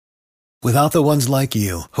Without the ones like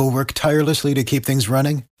you, who work tirelessly to keep things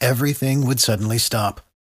running, everything would suddenly stop.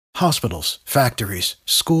 Hospitals, factories,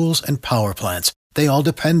 schools, and power plants, they all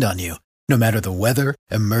depend on you. No matter the weather,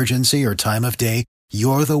 emergency, or time of day,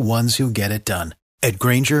 you're the ones who get it done. At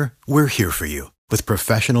Grainger, we're here for you with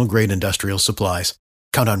professional-grade industrial supplies.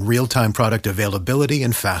 Count on real-time product availability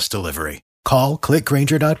and fast delivery. Call,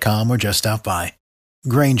 clickgrainger.com, or just stop by.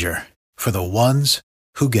 Grainger, for the ones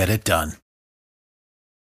who get it done.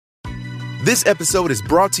 This episode is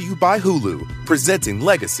brought to you by Hulu, presenting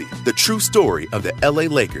Legacy, the true story of the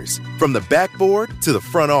LA Lakers. From the backboard to the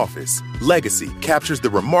front office, Legacy captures the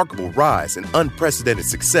remarkable rise and unprecedented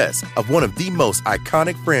success of one of the most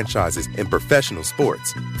iconic franchises in professional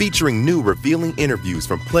sports. Featuring new revealing interviews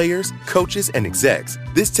from players, coaches, and execs,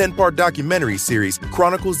 this 10-part documentary series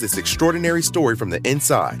chronicles this extraordinary story from the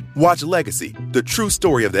inside. Watch Legacy, the true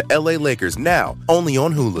story of the LA Lakers, now only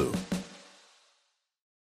on Hulu.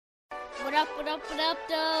 What up,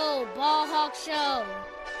 though? Ball Hawk Show.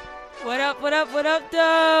 What up,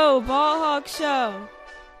 though? Ball Hawk Show.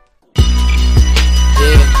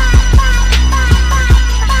 Yeah.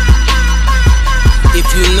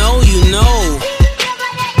 If you know, you know.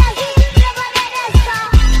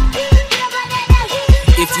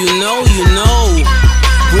 If you know, you know.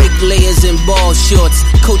 Bricklayers in ball shorts,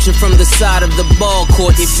 coaching from the side of the ball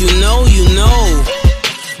court. If you know, you know.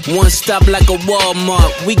 One stop like a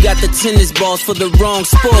Walmart. We got the tennis balls for the wrong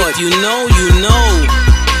sport. If you know, you know.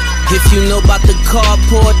 If you know about the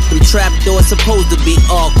carport, them trapdoors supposed to be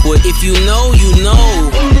awkward. If you know, you know.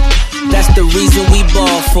 That's the reason we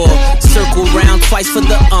ball for. Circle round twice for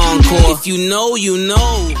the encore. If you know, you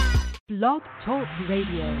know. Blog Talk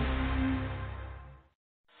Radio.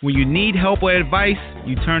 When you need help or advice,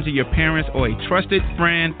 you turn to your parents or a trusted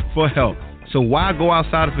friend for help. So why go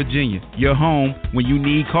outside of Virginia, your home, when you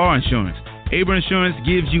need car insurance? Able Insurance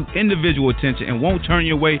gives you individual attention and won't turn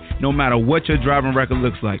you away no matter what your driving record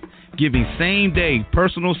looks like. Giving same-day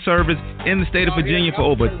personal service in the state of Virginia for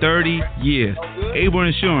over 30 years. Able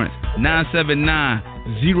Insurance,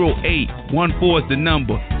 979-0814 is the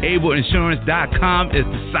number. AbleInsurance.com is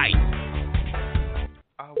the site.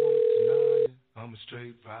 I want tonight, I'm a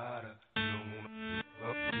straight rider.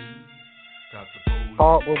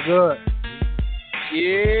 Paul was good.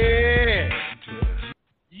 Yeah.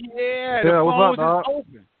 The what's up, phones dog? is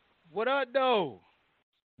open. What up, though?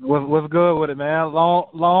 What's good with it, man?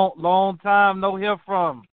 Long time no hear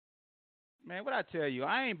from. Man, what I tell you,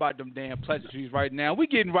 I ain't about them damn pleasantries right now. We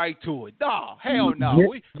getting right to it. Dawg, hell no.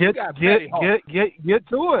 We got get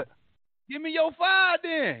to it. Give me your 5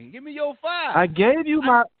 then. Give me your 5. I gave you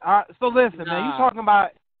my. So listen, man. You talking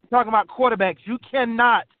about quarterbacks? You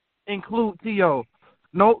cannot include T.O.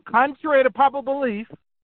 No, contrary to popular belief,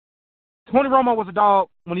 Tony Romo was a dog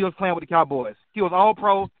when he was playing with the Cowboys. He was all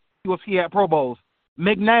pro. He had Pro Bowls.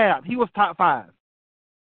 McNabb, he was top 5.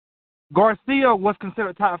 Garcia was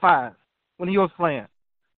considered top 5 when he was playing.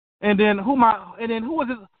 And then who was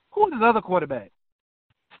his other quarterback?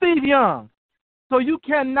 Steve Young. So you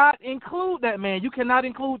cannot include that man. You cannot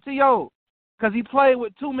include T.O. because he played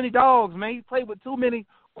with too many dogs, man. He played with too many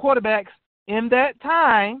quarterbacks in that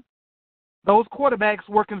time. Those quarterbacks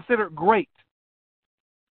were considered great.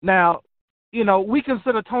 Now, we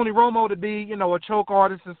consider Tony Romo to be, a choke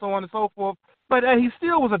artist and so on and so forth. But he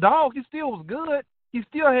still was a dog. He still was good. He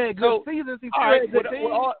still had good seasons. He still had good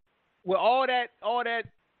teams. With all that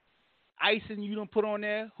icing you done put on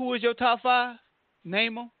there, who is your top 5?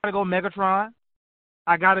 Name them. I gotta go Megatron.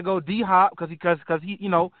 I gotta go D-Hop because he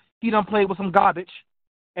he done played with some garbage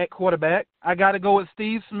at quarterback. I gotta go with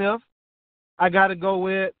Steve Smith. I gotta go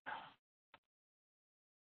with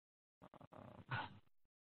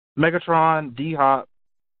Megatron, D-Hop,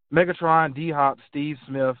 Steve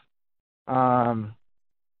Smith. Who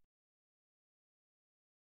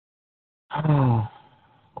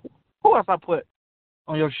else I put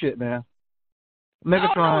on your shit, man?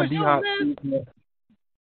 Megatron, D-Hop, Steve Smith.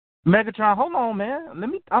 Megatron, hold on, man.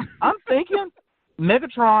 I'm thinking.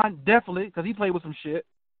 Megatron, definitely, because he played with some shit.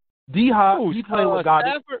 D-Hop, he played with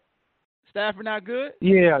garbage. Stafford not good?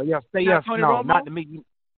 Yeah. No, not to me.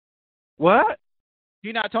 What?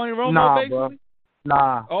 You not Tony Romo, basically? Bro.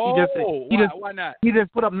 Nah. Oh, why not? He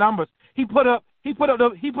just put up numbers. He put up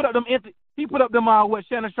them empty. He put up them what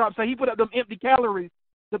Shannon Sharp said. He put up them empty calorie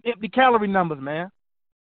numbers, man.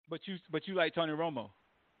 But you like Tony Romo?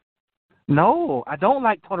 No, I don't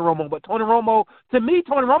like Tony Romo. But to me,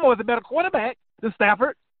 Tony Romo is a better quarterback than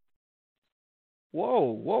Stafford.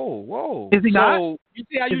 Whoa. Is he not? You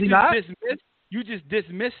see how you just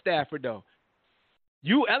dismissed Stafford, though.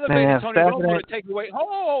 You elevated Tony Romo to take away.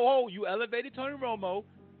 You elevated Tony Romo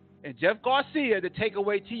and Jeff Garcia to take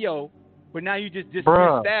away T.O. But now you just dismiss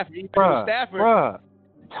Bruh, Stafford. Even though Stafford.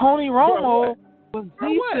 Tony Romo was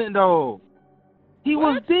decent, though. He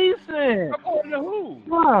was decent. According to who?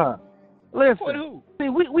 Bruh. Listen. According to who? See,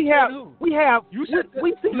 we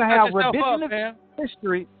seem to have revisionist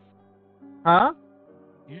history. Huh?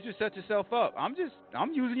 You just set yourself up. I'm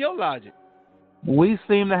using your logic. We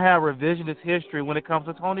seem to have revisionist history when it comes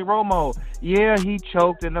to Tony Romo. Yeah, he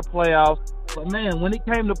choked in the playoffs, but man, when it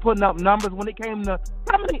came to putting up numbers, when it came to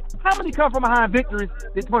how many come from behind victories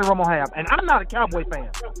did Tony Romo have? And I'm not a Cowboy fan.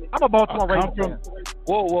 I'm a Baltimore Ravens fan.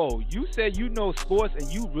 Whoa! You said you know sports,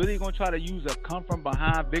 and you really gonna try to use a come from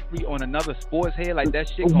behind victory on another sports head like that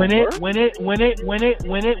shit? When it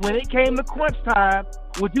came to crunch time,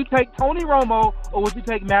 would you take Tony Romo or would you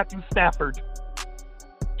take Matthew Stafford?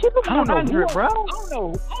 Keep him 100, bro. I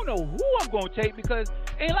don't know who I'm gonna take because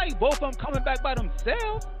ain't like both of them coming back by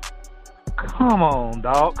themselves. Come on,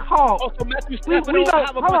 dog. Oh, so Matthew Stafford don't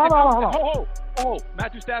have a bunch of comebacks. Oh,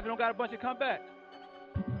 Matthew Stafford don't got a bunch of comebacks.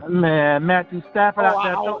 Man, Matthew Stafford out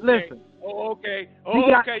there. Okay. Listen. Okay.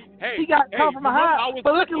 He got come from behind.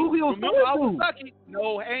 But look at who he was throwing to. I was lucky.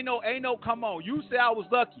 No, ain't no. Come on. You say I was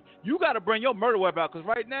lucky. You got to bring your murder weapon out because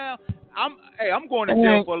right now I'm going to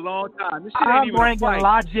jail for a long time. This shit ain't even bringing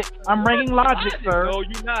logic. I'm bringing logic, sir. No,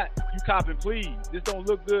 you're not. You copping, please. This don't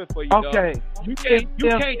look good for you. Okay. Dog. You can't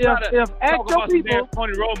try to talk about some damn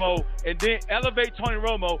Tony Romo and then elevate Tony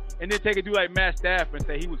Romo and then take a dude like Matt Stafford and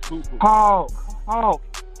say he was poo-poo. Paul,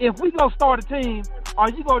 if we go start a team, are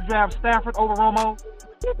you gonna draft Stafford over Romo?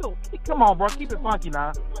 Come on, bro. Keep it funky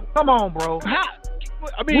now. Come on, bro.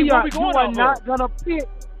 I mean, you are not gonna pick.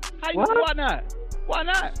 Why not? Why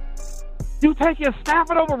not? You taking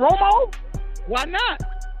Stafford over Romo? Why not?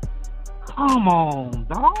 Come on,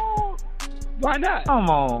 dog. Why not? Come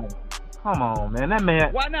on, man. That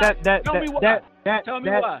man. Why not? Tell me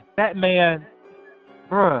why. That man,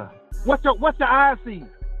 bruh. What's your eyes see?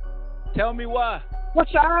 Tell me why.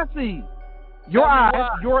 What's your eyes see? Your eyes.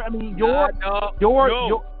 Tell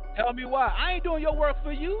me why. I ain't doing your work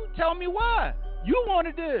for you. Tell me why. You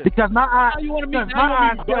wanted this. Because my eyes. You want to meet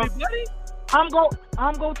my eyes, buddy? I'm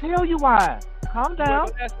gonna tell you why. Calm down.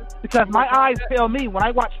 Because my eyes tell me when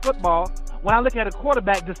I watch football, when I look at a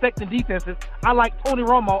quarterback dissecting defenses, I like Tony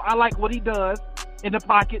Romo. I like what he does in the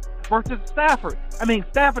pocket versus Stafford. I mean,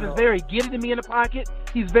 Stafford is very getting to me in the pocket.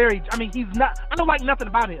 He's not. I don't like nothing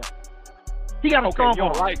about him. He got a strong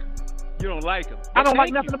arm. You don't like him. I don't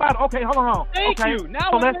like nothing about it. Okay, hold on. Thank you.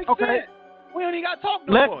 Now it makes sense. We don't even got to talk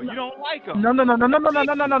no more. You don't like him. No.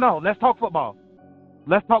 Let's talk football.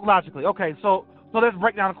 Let's talk logically. Okay, so let's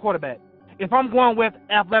break down a quarterback. If I'm going with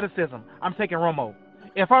athleticism, I'm taking Romo.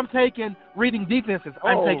 If I'm taking reading defenses,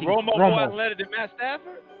 I'm taking Romo. More athletic than Matt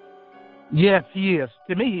Stafford? Yes, he is.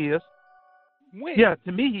 To me, he is. When? Yeah,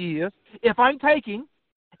 to me, he is. If I'm taking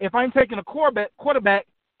a quarterback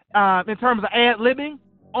in terms of ad-libbing,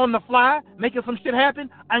 on the fly, making some shit happen,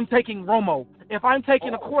 I'm taking Romo. If I'm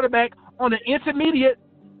taking a quarterback on the intermediate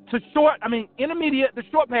to short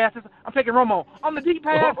passes, I'm taking Romo. On the deep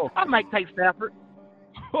pass, I might take Stafford.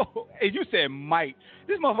 Hey, you said might.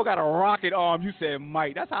 This motherfucker got a rocket arm. You said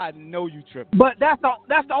might. That's how I know you tripping. But that's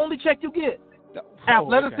the only check you get.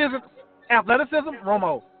 Athleticism,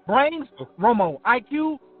 Romo. Brains, Romo.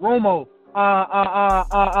 IQ, Romo.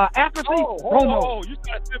 Accuracy, Romo. You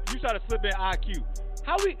try to slip in IQ.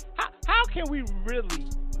 How can we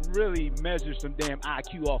really measure some damn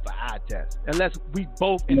IQ off an eye test unless we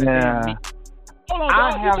both in the damn meet? Hold on,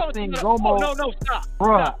 I have seen Romo. No, stop.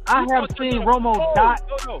 Bruh, I have seen Romo dot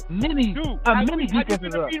many defenses up. Have you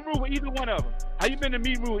been to meeting room with either one of them? Have you been to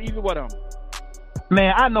meeting room with either one of them?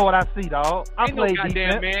 Man, I know what I see, dog. I play no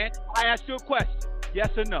goddamn defense. Man. I asked you a question. Yes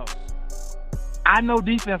or no? I know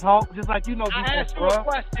defense, Hawk, just like you know defense, I asked you a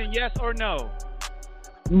question, yes or no?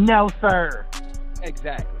 No, sir.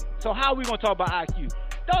 Exactly. So how are we going to talk about IQ?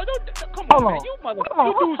 Come on, man. You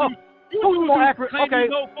motherfucker. Who's more accurate? Okay.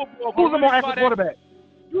 Who's the more accurate quarterback?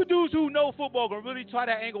 You dudes who know football gonna really try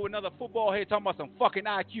that angle with another football head talking about some fucking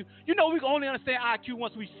IQ. You know we can only understand IQ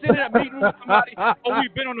once we sit in a meeting room with somebody or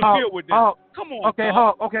we've been on the field with them. Come on. Okay,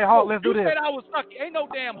 Hawk. Okay, Hawk. Let's do this. You said I was lucky. Ain't no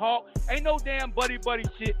damn Hawk. Ain't no damn buddy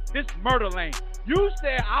shit. This murder lane. You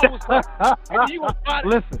said I was lucky. And you gonna find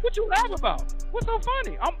listen. What you laugh about? What's so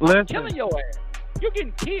funny? I'm killing your ass. You're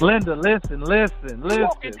getting killed. Linda, listen. You're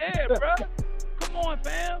walking dead, bro. Come on,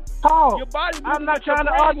 fam. Paul, your body I'm not trying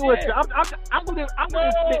to argue with you. I'm gonna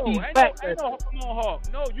spit these facts. Come on, Hawk.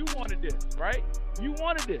 No, you wanted this, right? You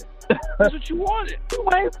wanted this. That's what you wanted. You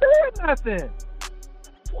ain't saying nothing.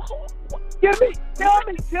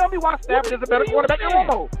 Tell me why Stafford is a better quarterback than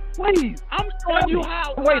Romo. Please. I'm showing you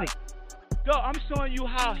how. I'm waiting. Dog, I'm showing you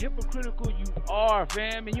how hypocritical you are,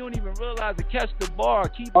 fam, and you don't even realize to catch the bar.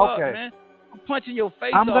 Keep up, man. I'm punching your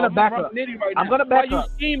face off. I'm gonna back up. I'm gonna back up.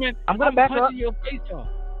 I'm gonna back up. Punching your face off.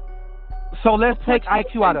 So let's take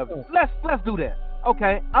IQ out of it. Let's do that.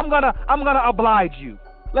 Okay. I'm gonna oblige you.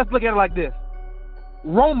 Let's look at it like this.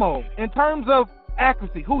 Romo, in terms of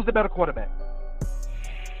accuracy, who's the better quarterback?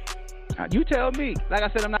 You tell me. Like I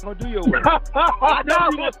said, I'm not gonna do your work.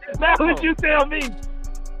 Now let you tell me.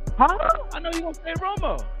 Huh? I know you're gonna say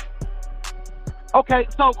Romo. Okay,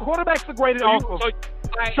 so quarterbacks are graded off of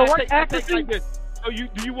short accuracy. Like this. So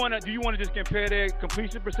do you wanna just compare their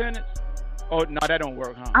completion percentage? Oh no, that don't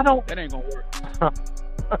work, huh? I don't. That ain't gonna work.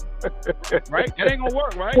 Right? That ain't gonna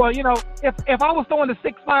work, right? Well, you know, if I was throwing the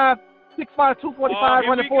 6'5", 245,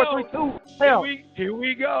 running 4.32, hell. Here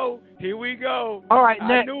we go. All right,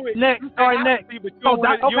 next. All right, next. So, no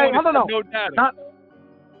data.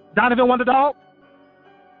 Donovan won the dog.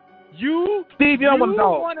 Steve Young won the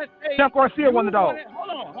dog. Jeff Garcia won the dog.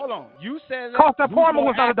 Hold on. You said Costa Palmer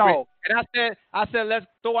was on the dog. And I said let's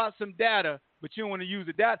throw out some data, but you don't want to use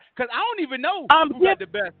the data because I don't even know who got the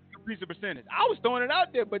best completion percentage. I was throwing it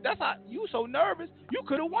out there, but that's how you so nervous. You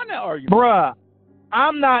could have won that argument, bruh.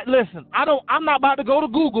 I'm not about to go to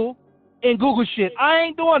Google and Google shit. I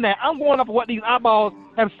ain't doing that. I'm going off of what these eyeballs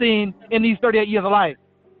have seen in these 38 years of life.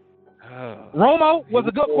 Romo was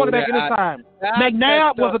a good quarterback in his time.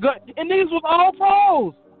 McNabb was a good, and these was all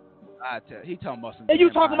pros. I tell you, he talking about some. And you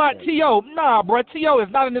talking about T.O. Nah, bro, T.O. is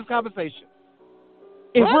not in this conversation.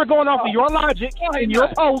 If we're going off of your logic and your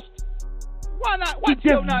post, why not? Why he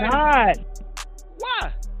just not.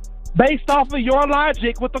 Why? Based off of your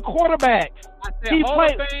logic with the quarterback. He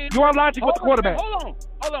played your logic with the quarterback. Hold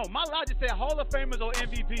on. My logic said Hall of Famers or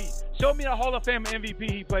MVP. Show me a Hall of Famer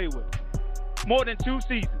MVP he played with. More than 2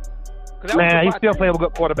 seasons. Man, he still played with a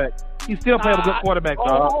good quarterback. He still played with a good quarterback,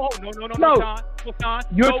 dog. No.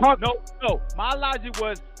 My logic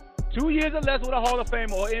was 2 years or less with a Hall of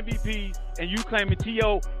Famer or MVP, and you claiming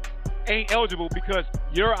T.O. ain't eligible because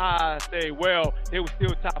your eyes say, well, they were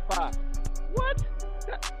still top 5. What?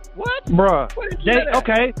 Bruh.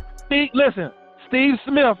 Okay. Listen, Steve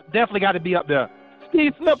Smith definitely got to be up there.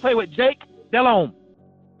 Steve Smith played with Jake Delhomme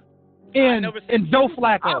and Joe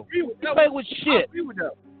Flacco. He played with shit.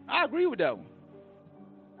 I agree with that one.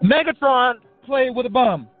 Megatron played with a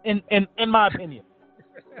bum, in my opinion.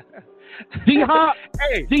 D-Hop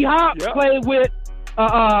played with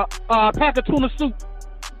pack of tuna soup.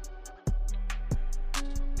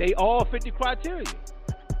 They all fit the criteria.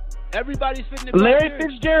 Everybody's fitting the criteria. Larry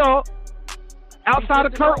Fitzgerald, outside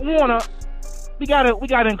of Kurt Warner, we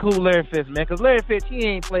gotta include Larry Fitz, man, because Larry Fitz, he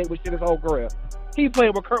ain't played with shit his whole career. He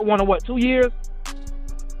played with Kurt Warner, 2 years?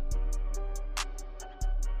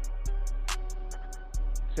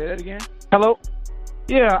 Say that again? Hello?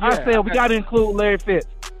 Yeah, I said we got to include Larry Fitz.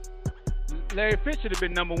 Larry Fitz should have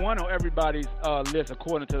been number 1 on everybody's list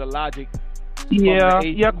according to the logic. Yeah,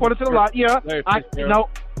 according to the logic. Yeah,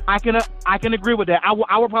 I can agree with that. I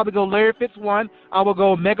would probably go Larry Fitz 1. I would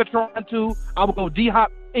go Megatron 2. I would go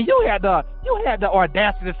D-Hop. And you had the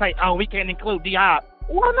audacity to say, "Oh, we can't include D-Hop."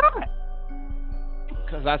 Why not?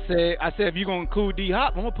 Because I said if you're gonna include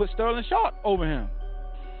D-Hop, I'm gonna put Sterling Sharp over him.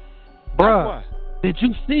 Bruh, did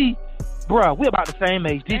you see? Bruh, we're about the same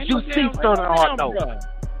age. Did you see Sterling Sharp though?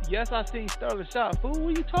 Yes, I seen Sterling Sharp. Fool, what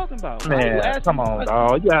are you talking about? Man, come on,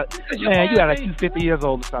 dog. You got like you 50 years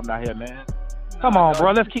old or something out here, man. Come on,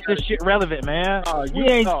 bro. Let's keep this shit relevant, man. We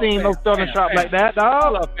ain't seen no Sterling Sharp like that,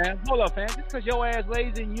 dog. Hold up, fam. Just because your ass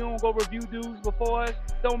lazy and you don't go review dudes before us,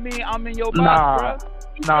 don't mean I'm in your box,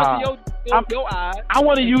 bro. Nah. Your eyes. I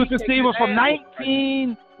want to use receivers from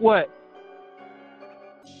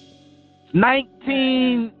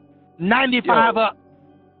 1995 up.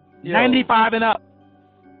 95 and up.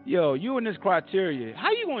 Yo, you in this criteria. How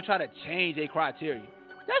you going to try to change a criteria?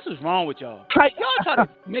 That's what's wrong with y'all. Y'all try to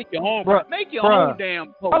make your own, own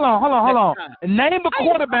damn post. Hold on. Name a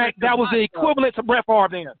quarterback that was the equivalent to Brett Favre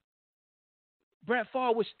then. Brett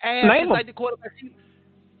Favre was ass like the quarterback.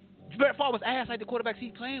 Brett Favre was ass like the quarterbacks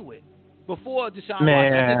he playing with before Deshaun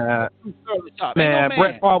Watson. Man,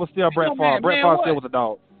 Brett Favre was still Brett Favre. Brett Favre still was a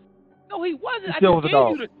dog. No, he wasn't. He still was a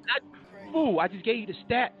dog. I just gave you the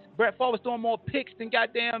stats. Brett Favre was throwing more picks than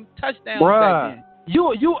goddamn touchdowns back then.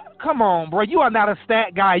 You come on, bro. You are not a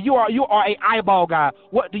stat guy. You are a eyeball guy.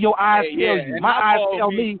 What do your eyes tell you? My eyes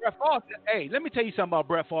tell me. Hey, let me tell you something about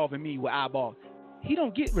Brett Favre and me with eyeballs. He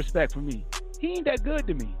don't get respect from me. He ain't that good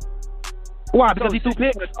to me. Why? Because he threw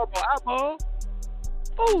picks?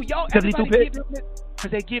 Fool, y'all. Because he threw picks?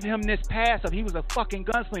 Because they give him this pass of he was a fucking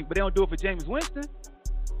gunslinger, but they don't do it for Jameis Winston.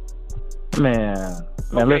 Man,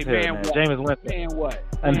 Man, okay, listen, man. Jameis Winston. Man, what?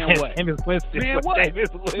 Man, what? Jameis Winston. Man, what?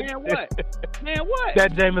 Jameis Winston. Man, what? Man, what?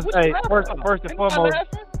 That Jameis, hey, first and foremost,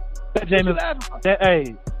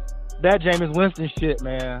 that Jameis Winston shit,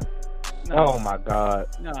 man. No. Oh my God.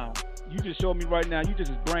 No, you just showed me right now. You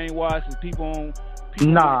just as brainwashed as people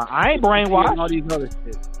Nah, I ain't brainwashed. All these other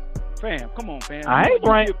shit. Fam, come on, fam. I ain't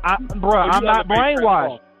I'm not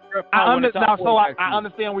brainwashed. I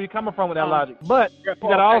understand where you're coming from with that logic, but you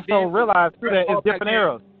gotta also realize too that it's different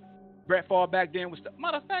eras. Brett Favre back then was.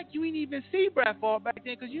 Matter of fact, you ain't even see Brett Favre back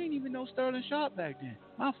then because you ain't even know Sterling Sharp back then.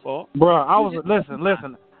 My fault. Bro, I was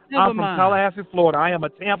listen. I'm from Tallahassee, Florida. I am a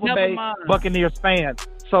Tampa Bay Buccaneers fan.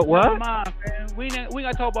 So what? Never mind, man. We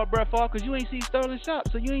gotta talk about Brett Favre because you ain't see Sterling Sharp,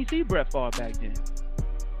 so you ain't see Brett Favre back then,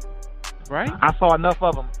 right? I saw enough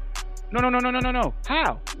of them. No.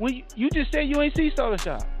 How? When you just said you ain't see Sterling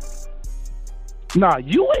Sharp. Nah,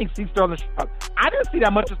 you ain't see Sterling Sharp. I didn't see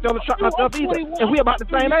that much of Sterling Sharp myself either. And we about the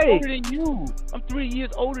same age. Older than you. I'm 3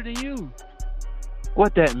 years older than you.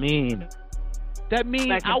 What that mean? That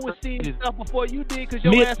means I was seeing stuff before you did because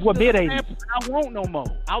your ass was mid-80s. I won't no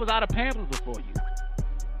more. I was out of pampers before you.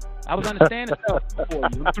 I was understanding stuff before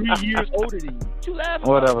you. I'm 3 years older than you. You laughing?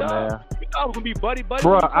 Whatever, man. You thought it was gonna be buddy.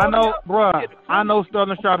 I know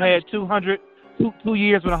Sterling Sharp had 2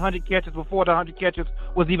 years with 100 catches before the 100 catches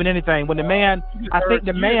was even anything. When the man, you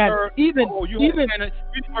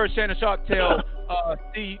heard Shannon Sharp tell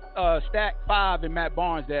Stack 5 and Matt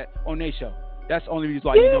Barnes that on their show. That's the only reason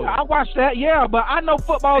why you know that. I watched that, but I know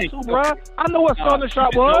football too, bro. I know what Sterling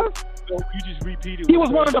Sharp was. You just repeated. He was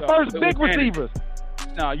one of the first big receivers.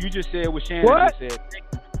 No, you just said what Shannon said.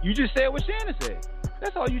 You just said what Shannon said.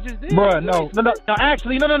 That's all you just did. Bro, no.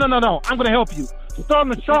 Actually, no. I'm gonna help you.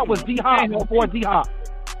 Sterling Sharp was D-Hop before D-Hop.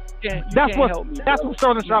 That's what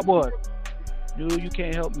Sterling Sharp was. Dude, you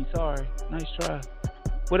can't help me. Sorry. Nice try.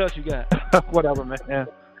 What else you got? Whatever, man.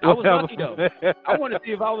 I was lucky though. I want to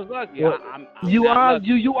see if I was lucky. You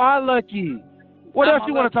are lucky. What else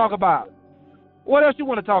you want to talk about?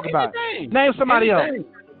 Name somebody else.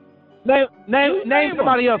 Name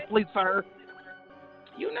somebody else, please, sir.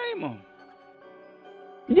 You name them.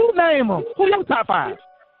 Who your top 5?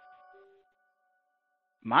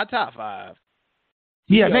 My top 5.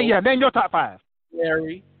 Name your top 5.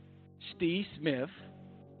 Larry, Steve Smith,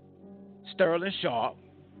 Sterling Sharp,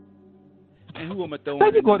 and who am I throwing?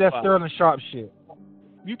 Let me go with that Sterling Sharp shit.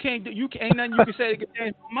 Ain't nothing you can say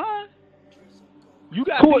against mine. You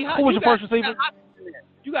got who was your first receiver?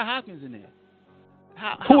 You got Hopkins in there.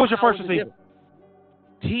 Who was your first receiver?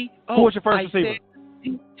 Who was your first receiver?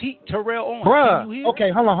 Terrell Owens. Bruh, okay,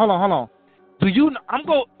 hold on. Do you? I'm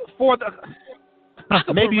going for the.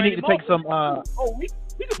 Maybe you need to take some. We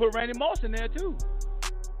could put Randy Moss in there too.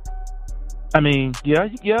 I mean, yeah.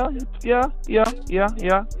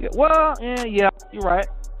 Well, yeah, you're right.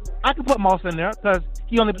 I could put Moss in there because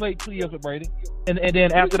he only played 2 years with Brady, and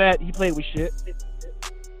then after that he played with shit.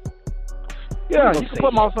 Yeah, you can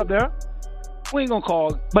put Moss up there. We ain't gonna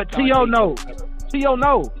call. But T.O. no.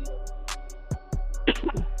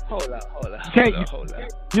 Hold up.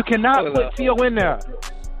 You cannot put T.O. in there.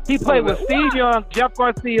 He played with Steve Young, Jeff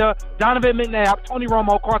Garcia, Donovan McNabb, Tony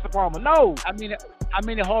Romo, Carson Palmer. No. How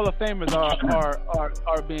many Hall of Famers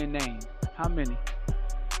are being named? How many?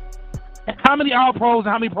 How many All Pros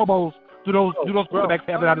and how many Pro Bowls do those quarterbacks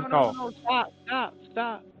have that I just called? No,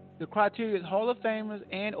 stop. The criteria is Hall of Famers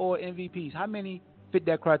and or MVPs. How many fit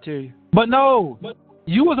that criteria? But no.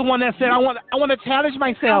 You were the one that said, I want to challenge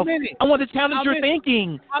myself. I want to challenge your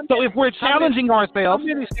thinking. So if we're challenging ourselves.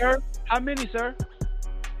 How many, sir?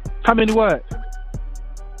 How many what?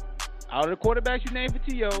 Out of the quarterbacks you named for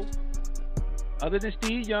T.O., other than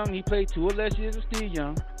Steve Young, he played 2 or less years with Steve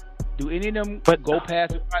Young. Do any of them go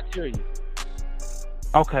past the criteria?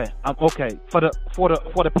 Okay. For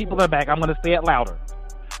the people in the back, I'm going to say it louder.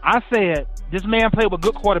 I said this man played with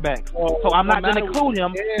good quarterbacks, so I'm not going to include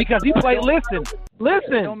him because he played. Listen.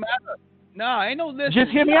 It don't matter. No, ain't no listen.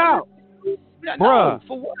 Just hear me out, bruh.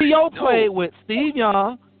 T.O. played with Steve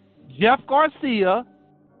Young, Jeff Garcia,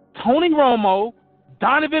 Tony Romo,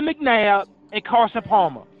 Donovan McNabb, and Carson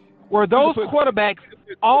Palmer. Were those quarterbacks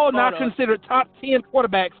all not considered top 10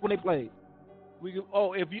 quarterbacks when they played?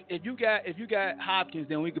 If you got Hopkins,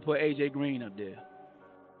 then we could put AJ Green up there.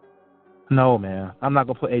 No, man. I'm not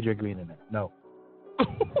going to put AJ Green in there. No.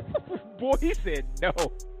 Boy, he said no.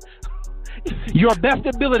 Your best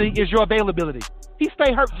ability is your availability. He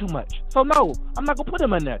stay hurt too much. So, no, I'm not going to put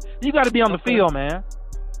him in there. You got to be on the field, man.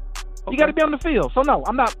 You got to be on the field. So, no,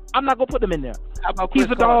 I'm not going to put him in there. How about He's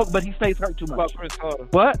a dog, but he stays hurt too much. How about Chris Carter?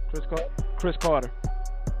 What? Chris Carter.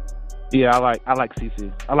 Yeah, I like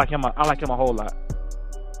CC. I like him a whole lot.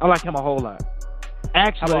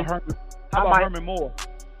 Actually, how about Herman Moore?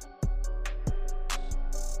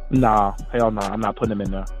 Nah, hell no. I'm not putting him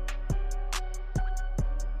in there.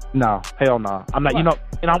 No, hell no. I'm not. You know,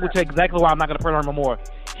 and I'm gonna tell you exactly why I'm not gonna put Herman Moore.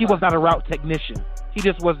 He was not a route technician. He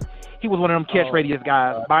was one of them catch radius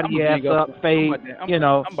guys. Body ass up, fade. You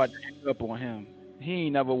know. I'm about to hang up on him. He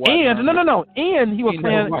ain't never watched. And no. And he was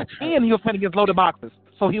playing against loaded boxes,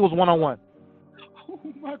 so he was 1-on-1. Oh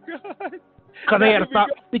my God! Because they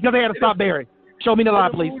had to stop Barry. Show me the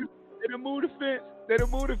line, please. They done moved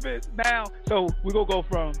the fence. Now, so we're going to go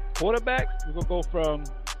from quarterbacks, we're going to go from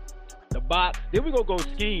the box, then we're going to go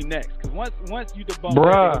scheme next. Because once you debunk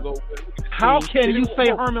bruh, how can you say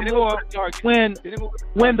Herman Moore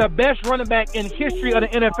when the best running back in history of the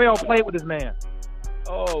NFL played with this man?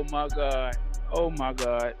 Oh, my God. So,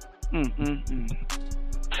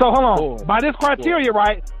 hold on. By this criteria,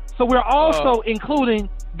 right, so we're also including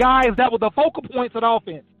guys that were the focal points of the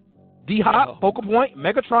offense. D-Hop, focal point.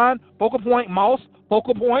 Megatron, focal point. Moss,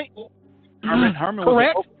 focal point. Herman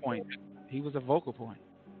correct? Was a focal point. He was a focal point.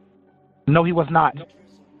 No, he was not.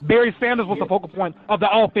 Barry Sanders was the focal point of the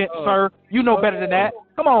offense, sir. You know better than that.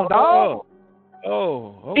 Come on, dog.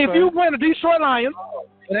 Okay. If you win the Detroit Lions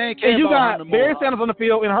and you got Barry Sanders on the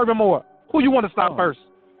field and Herman Moore, who you want to stop first?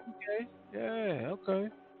 Okay. Yeah, okay.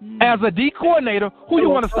 As a D coordinator, who you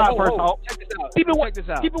want to stop first? Check this out. Keep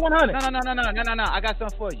it 100. No. I got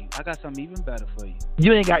something for you. I got something even better for you.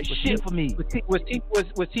 You ain't got shit for me. Was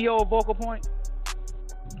T.O. a vocal point?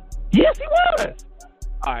 Yes, he was.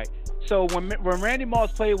 All right. So when Randy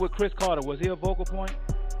Moss played with Chris Carter, was he a vocal point?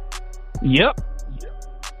 Yep.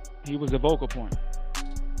 He was a vocal point.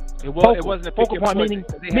 It wasn't a focal point, meaning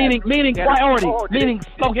priority, meaning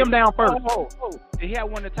slow him down first. Did he have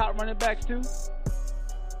one of the top running backs too?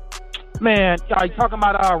 Man, are you talking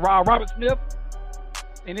about Robert Smith?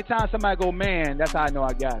 Anytime somebody go, man, that's how I know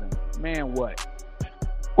I got him. Man, what?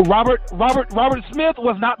 Robert Smith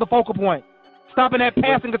was not the focal point. Stopping that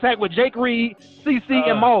passing attack with Jake Reed, CC,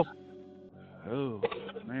 and Moss. Oh,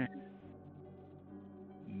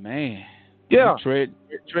 man. Yeah. Tread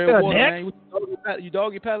water, man. You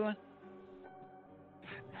doggy paddling?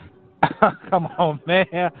 Come on,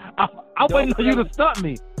 man. I'm waiting for you to stop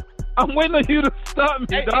me. I'm waiting on you to stop me,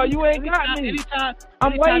 dog. You ain't got me.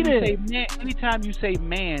 I'm waiting. Anytime you say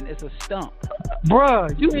man, it's a stump.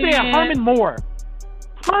 Bruh, you said Herman Moore.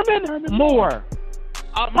 Herman Moore.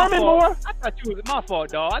 Herman Moore? I thought you was my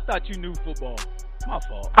fault, dog. I thought you knew football. My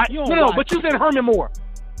fault. No, but you said Herman Moore.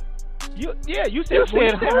 You said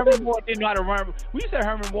Herman Moore didn't know how to run. When you said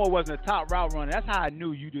Herman Moore wasn't a top route runner, that's how I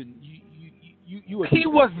knew you didn't. He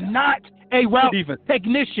was not a route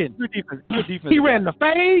technician. He ran the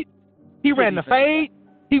fade. He ran the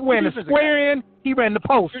square in. He ran the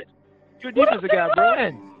post. You're a defensive guy,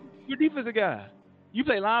 bro. You're a defensive guy. You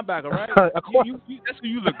play linebacker, right? That's who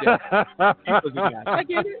you looked at. Defensive guy. I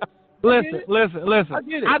get it. Listen. I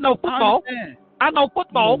get it. I know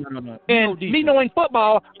football. No. And me knowing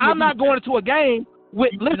football, I'm not going into a game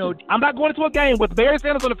with. I'm not going into a game with Barry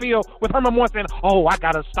Sanders on the field with Herman Moore saying, "Oh, I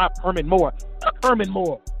gotta stop Herman Moore." Herman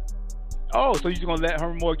Moore. Oh, so you just gonna let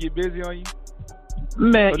Herman Moore get busy on you?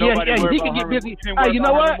 Man, he can get busy. Hey, you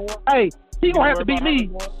know what? Hey, he gonna have to beat me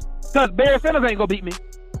because Barry Sanders ain't gonna beat me.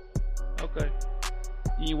 Okay.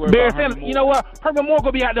 Barry Sanders, you know what? Herman Moore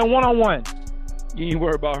gonna be out there 1-on-1. You ain't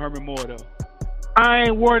worried about Herman Moore though. I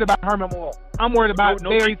ain't worried about Herman Moore. I'm worried about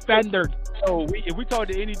Barry Sanders. So if we talk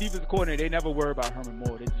to any defensive coordinator, they never worry about Herman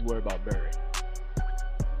Moore. They just worry about Barry.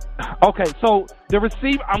 Okay, so the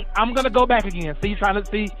receiver, I'm gonna go back again. So you trying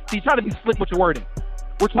to be slick with your wording.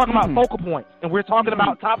 We're talking about focal points, and we're talking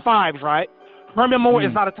about top fives, right? Herman Moore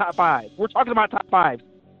is not a top five. We're talking about top fives.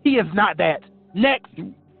 He is not that. Next.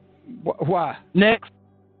 Why? Next.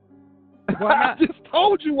 Why not? I just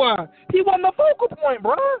told you why. He wasn't the focal point,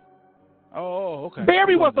 bro. Oh, okay.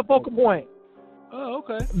 Barry was the focal point. Oh,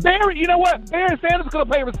 okay. Barry, you know what? Barry Sanders could have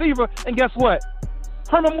played receiver, and guess what?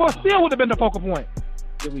 Herman Moore still would have been the focal point.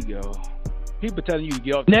 Here we go. People telling you to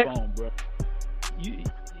get off the phone, bro. You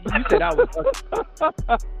said I was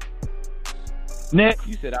lucky. Next.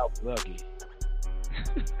 You said I was lucky.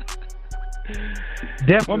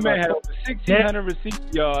 Definitely. My man had over 1,600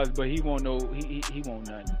 receiving yards, but he won't know. He won't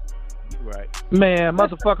nothing. Right. Man,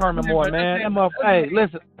 motherfucker Herman Moore, man. Hey,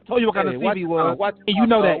 listen. I told you what kind of CB he was. And you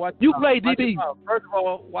know that. You play DB. First of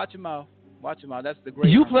all, watch your mouth. Watch your mouth. That's the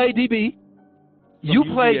great. You play DB. You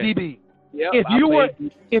play DB. Yep,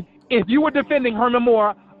 if you were defending Herman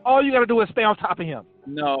Moore, all you got to do is stay on top of him.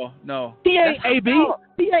 No. He ain't AB.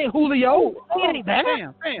 He ain't Julio. He ain't that.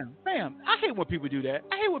 Fam. I hate when people do that.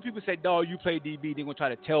 I hate when people say, dog, you play DB. They're going to try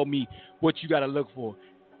to tell me what you got to look for.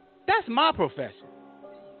 That's my profession.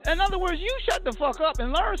 In other words, you shut the fuck up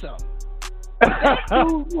and learn something. That's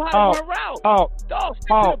who how to run route. Dog, stick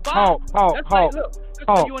to the box. That's like,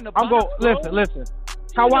 look, you in the box, I'm going. Listen.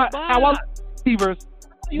 How I receivers.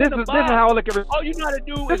 This is how I look at it. All you know how to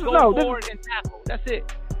do is go forward and tackle. That's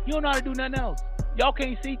it. You don't know how to do nothing else. Y'all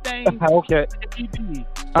can't see things. Okay. DB.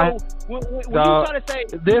 So when you try to say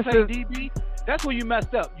you play DB, that's where you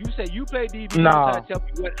messed up. You say you play DB. You try to tell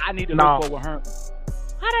me what I need to look for with Herman.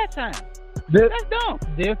 How that sound? That's dumb.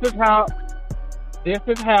 This is how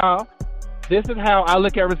I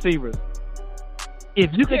look at receivers.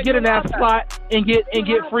 If you could get in that slot and get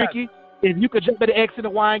freaky, if you could jump at the X and the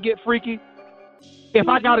Y and get freaky, if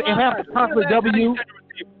I have to constantly W,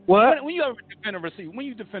 what? When you ever defend a receiver? When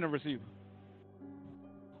you defend a receiver?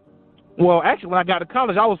 Well, actually, when I got to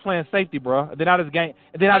college, I was playing safety, bro. And then I just gained.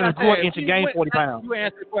 And then I just go inch and gain 40 pounds. You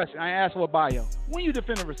answered the question. I asked for a bio. When you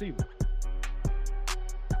defend a receiver?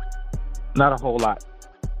 Not a whole lot.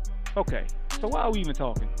 Okay. So why are we even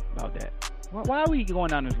talking about that? Why are we going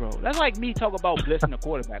down this road? That's like me talking about blitzing a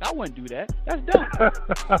quarterback. I wouldn't do that. That's dumb.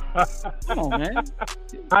 Come on, man.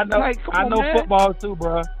 I know football too,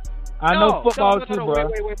 bro. I know football too,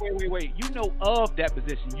 bro. Wait. You know of that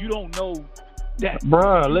position. You don't know that.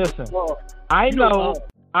 Bro, listen. I know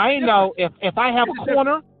if I have a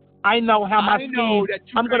corner, I know how my scheme.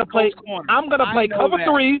 I'm gonna play cover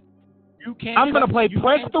 3. I'm gonna play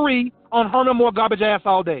press 3 on Herman Moore garbage ass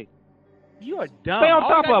all day. You are dumb. Stay on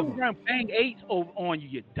top of him. Bang 8 on you,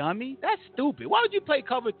 you dummy. That's stupid. Why would you play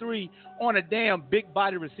cover 3 on a damn big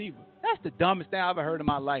body receiver? That's the dumbest thing I've ever heard in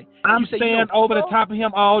my life. I'm staying over the top of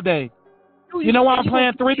him all day. You know why I'm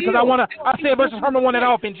playing 3? Because I said versus Herman won that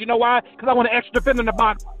offense. You know why? Because I want an extra defender in the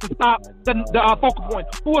box to stop the focal point.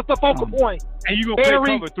 Who is the focal point? And you gonna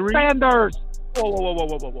play cover 3? Sanders.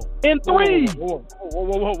 Whoa. In 3. Whoa.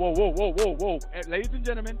 Ladies and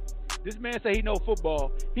gentlemen, this man say he know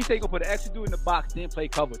football. He say he gonna put an extra dude in the box, then play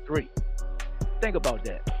cover 3. Think about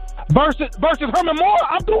that. Versus Herman Moore,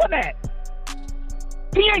 I'm doing that.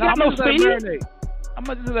 He ain't got no speed. I'm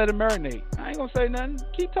gonna just let it marinate. I ain't gonna say nothing.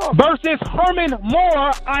 Keep talking. Versus Herman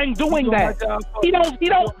Moore, I'm doing that. He don't.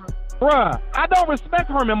 Bruh, I don't respect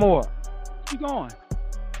Herman Moore. Keep going.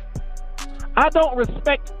 I don't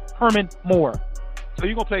respect Herman Moore. So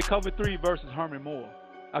you gonna play cover 3 versus Herman Moore,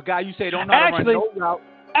 a guy you say don't know how to run no route.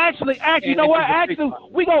 Actually, you know what? Actually,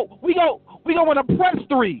 we go on a press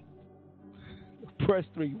 3. Press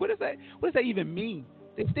 3. What does that even mean?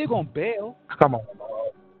 They still gonna bail. Come on.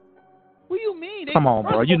 What do you mean? Come on,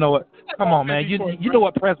 bro. You know what? Come on, man. You know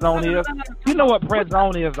what press zone is. You know what press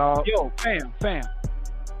zone is, dog. Yo, fam.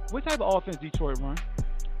 What type of offense Detroit run?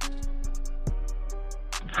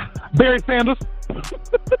 Barry Sanders.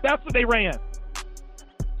 That's what they ran.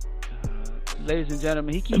 Ladies and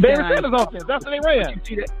gentlemen, he keeps Barry Sanders offense. That's what they ran. You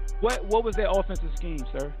see that? What was their offensive scheme,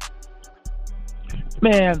 sir?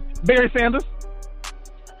 Man, Barry Sanders.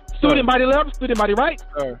 Student body left, student body right.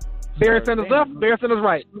 Barry Sanders left, Barry Sanders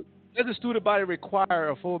right. Does a student body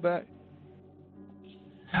require a fullback?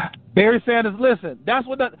 Barry Sanders, listen. That's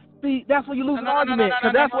what that's when you lose an argument,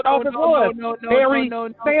 because that's what offense was. Barry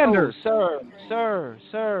Sanders.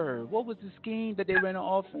 Sir. What was the scheme that they ran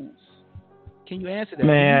on offense? Can you answer that?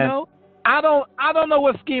 Man, you know? I don't know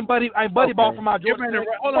what scheme Buddy bought from my Georgia.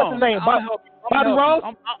 What's his name? Bobby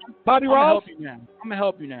Ross. Bobby Ross. I'm gonna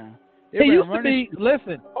help you now. He used to be.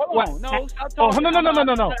 Listen. Hold on. No. Stop talking.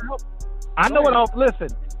 No. I know what. Listen.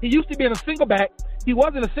 He used to be in a single back. He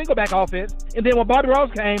was in a single back offense, and then when Bobby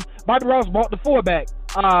Ross came, Bobby Ross bought the fullback.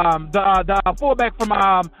 The fullback from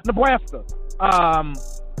Nebraska.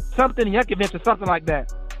 Something Yukovich or something like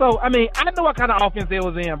that. So I mean, I know what kind of offense they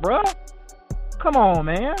was in, bro. Come on,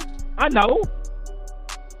 man. I know.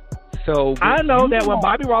 So I know that when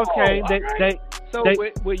Bobby Ross came, they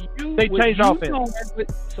changed offense.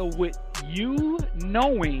 So with you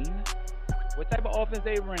knowing what type of offense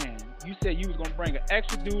they ran, you said you was gonna bring an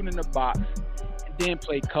extra dude in the box and then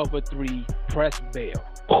play cover 3, press bail.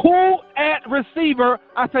 Who at receiver?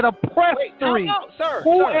 I said a press 3. No, sir.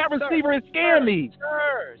 Who at receiver is scaring me?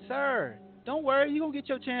 Sir. Don't worry, you gonna get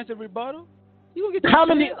your chance at rebuttal. You gonna get how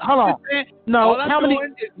many? Chance. Hold on. No, how many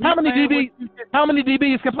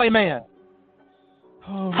DBs can play man?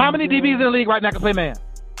 How many DBs in the league right now can play man?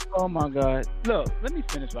 Oh my God! Look, let me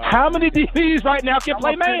finish. How many DBs right now can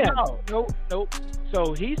play man? Nope.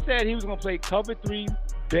 So he said he was gonna play cover 3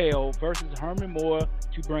 bail versus Herman Moore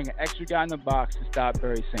to bring an extra guy in the box to stop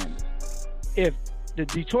Barry Sanders. If the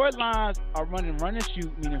Detroit Lions are running run and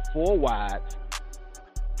shoot, meaning 4 wides,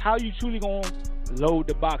 how you truly gonna load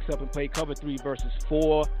the box up and play cover 3 versus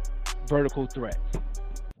 4 vertical threats?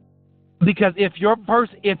 Because if your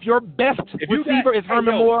best receiver is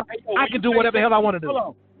Herman Moore, I can do whatever the hell I want to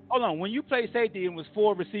do. hold on. When you play safety and it was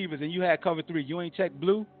 4 receivers and you had cover 3, you ain't check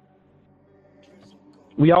blue?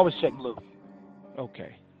 We always check blue.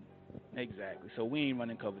 Okay. Exactly. So we ain't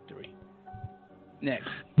running cover 3. Next.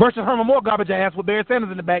 Versus Herman Moore garbage ass with Barry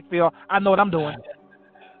Sanders in the backfield. I know what I'm doing.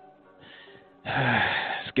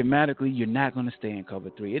 Schematically, you're not going to stay in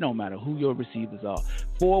cover 3. It don't matter who your receivers are.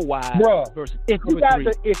 4 wide versus if you cover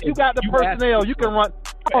got 3. If you got the personnel, you can run.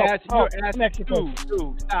 You're asking,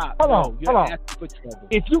 dude, stop. Hold on.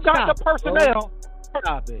 If you got the personnel,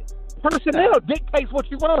 stop it. Personnel dictates what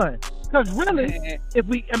you run. Because really, if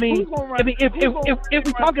we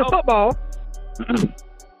talking football,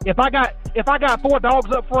 if I got 4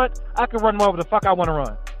 dogs up front, I can run whatever the fuck I want to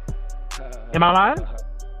run. Am I lying?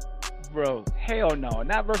 Bro, hell no.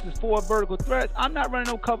 Not versus 4 vertical threats. I'm not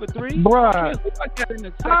running no cover 3. Bruh. In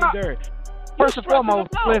the secondary. First and foremost,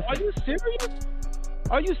 listen. Are you serious?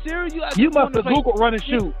 Are you serious? You must have Googled run and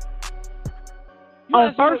shoot.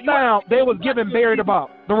 On first down, they was giving Barry the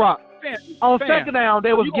rock. On second down,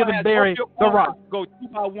 they was giving Barry the rock. Go 2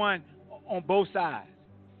 by 1 on both sides.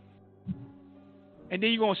 And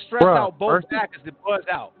then you're going to stress out both backers to buzz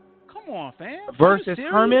out. Come on, fam. Versus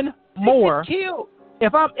Herman Moore.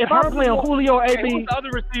 If I'm playing Julio AB,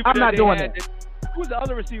 I'm not doing that. Who's the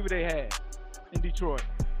other receiver they had in Detroit?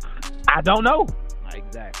 I don't know.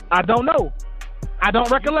 Exactly. I don't know. I don't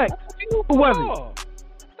recollect. Who was it?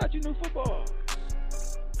 I thought you knew football.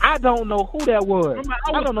 I don't know who that was.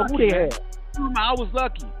 I don't know who they had. I was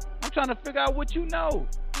lucky. I'm trying to figure out what you know.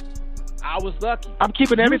 I was lucky. I'm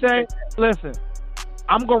keeping everything. Listen,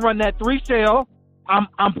 I'm going to run that 3 shell.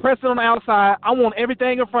 I'm pressing on the outside. I want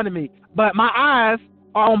everything in front of me. But my eyes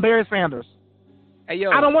are on Barry Sanders. Hey,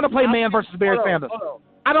 yo, I don't want to play man versus Barry Sanders.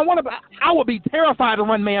 I don't want to. I would be terrified to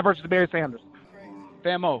run man versus Barry Sanders.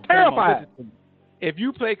 Famo. Terrified. If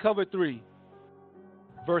you play cover 3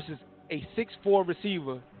 versus a 6'4"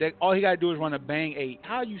 receiver, that all he got to do is run a bang 8,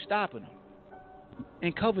 how are you stopping him?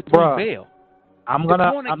 And cover 3 bail. I'm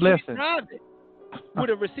listening. With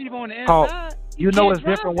a receiver on the inside, you know it's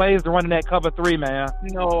different ways to run that cover 3, man.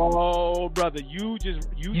 No, brother, you just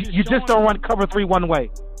don't run cover 3 one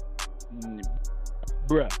way.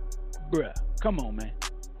 Bruh, come on, man,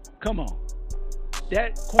 come on.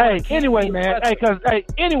 Anyway, man.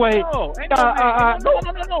 Anyway. No,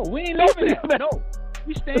 we ain't leaving that. No,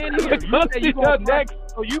 we staying here.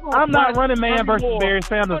 I'm not running man versus Barry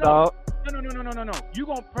Sanders, dog. No. You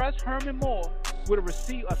gonna press Herman Moore with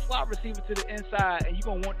a slot receiver to the inside, and you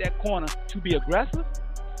gonna want that corner to be aggressive,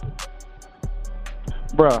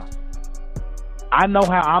 bruh. I know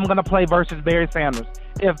how I'm gonna play versus Barry Sanders.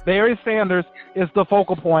 If Barry Sanders is the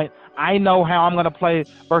focal point, I know how I'm gonna play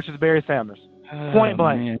versus Barry Sanders. Point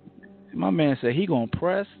blank. Man. My man said he gonna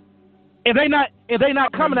press. If they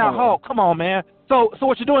not coming out, Hulk, come on, man. So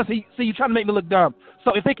what you're doing? See, you trying to make me look dumb.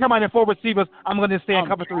 So if they come out in 4 receivers, I'm gonna stay in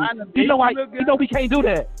cover 3. You know we can't do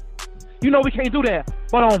that. You know we can't do that.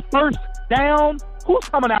 But on first down, who's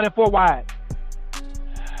coming out in 4 wide?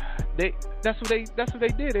 That's what they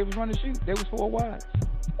did. They was running shoot. They was 4 wide.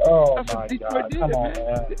 Oh that's my God! Come on, man.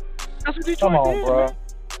 That's what Detroit did, bro. Man.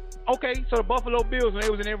 Okay, so the Buffalo Bills, when they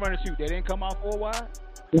was in there running shoot, they didn't come out 4 wide?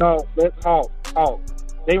 No, let's Hulk.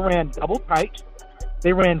 They ran double tight.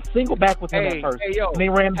 They ran single back with him at first. And they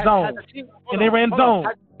ran zone.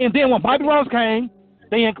 And then when Bobby Ross came,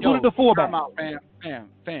 they included the fullback. Come out,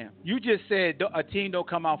 fam. You just said a team don't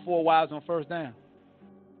come out 4 wides on first down.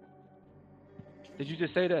 Did you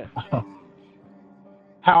just say that?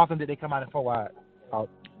 How often did they come out in 4 wide?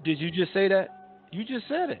 Did you just say that? You just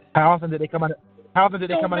said it. How often did they come out? How often did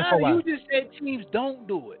they come out in 4 wide? You just said teams don't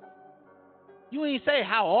do it. You ain't say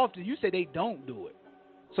how often. You said they don't do it.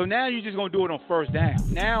 So now you're just going to do it on first down.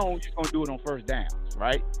 Now you're just going to do it on first downs,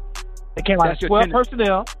 right? They came out in 12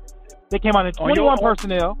 personnel. They came out in 21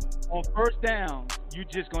 personnel. On first down, you're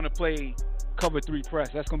just going to play cover 3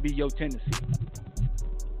 press. That's going to be your tendency.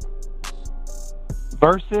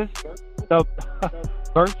 Versus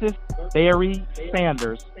Barry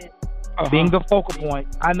Sanders being the focal point.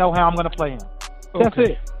 I know how I'm going to play him. That's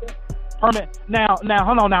it. Herman. Now,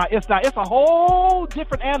 hold on. Now, it's a whole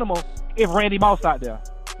different animal if Randy Moss out there.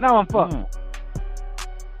 Now I'm fucked.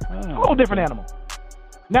 Whole different animal.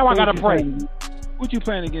 Now I gotta pray. What you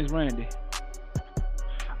playing against Randy?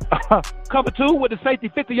 Cover 2 with the safety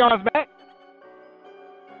 50 yards back.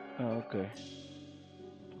 Oh, okay.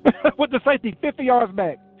 With the safety 50 yards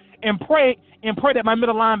back, and pray that my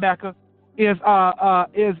middle linebacker is Ron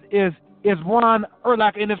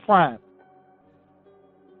Urlacher in his prime.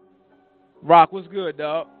 Rock, what's good,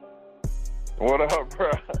 dog? What up, bro?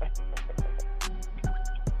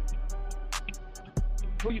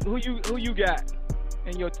 Who you got?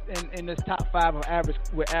 in this top 5 of average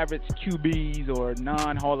QBs or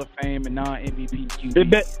non-Hall of Fame and non-MVP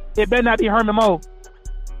QBs? It better not be Herman Moore.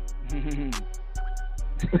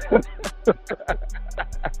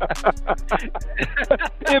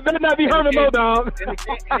 It better not be Herman Moore, dog. And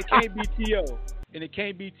it can't be T.O. And it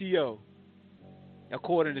can't be T.O.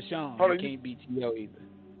 According to Sean, it can't be T.O. either.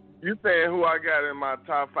 You saying who I got in my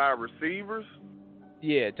top 5 receivers?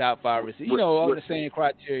 Yeah, top 5 receivers. You know, all the same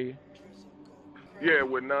criteria. Yeah,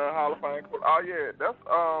 with non-Hall of Fame. Oh, yeah, that's,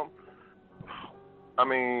 I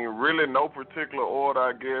mean, really no particular order,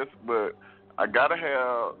 I guess, but I got to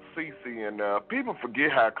have CeCe in there. People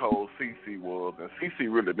forget how cold CeCe was, and CeCe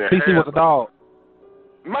really didn't CeCe was a dog.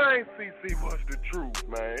 Man, CeCe was the truth,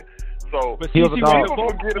 man. So, but CeCe was a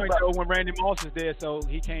forget about when Randy Moss was there, so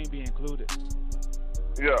he can't be included.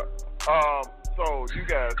 Yeah. So you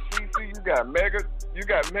got CeCe, you got Megatron, you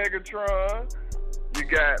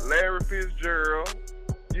got Larry Fitzgerald,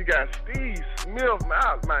 you got Steve Smith.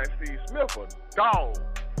 Man, Steve Smith a dog.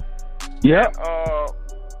 Yeah.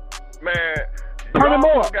 Man, Herman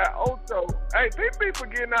Moore got Ocho. Hey, people be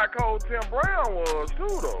forgetting how cold Tim Brown was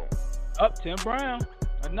too, though. Tim Brown,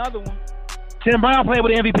 another one. Tim Brown played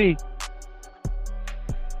with the MVP.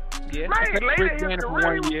 Yeah, man, later in his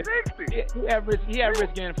career, he was 60. He had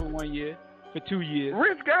Rich Gannon for 1 year, for 2 years.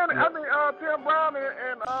 Rich Gannon, I mean, Tim Brown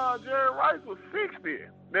and Jerry Rice was 60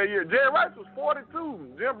 that year. Jerry Rice was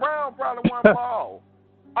 42. Jim Brown probably won ball.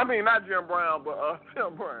 I mean, not Jim Brown, but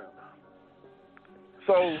Tim Brown.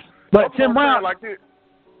 So, but Tim Brown, like it.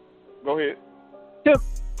 Go ahead.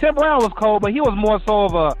 Tim Brown was cold, but he was more so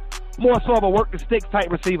of a work the sticks type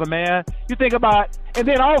receiver, man. You think about, and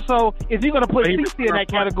then also if you're gonna put CeCe in that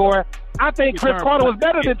category, I think Chris Carter was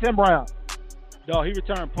better than Tim Brown. No, he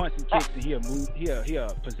returned punts and kicks, and he a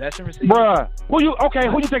possession receiver. Bruh, who you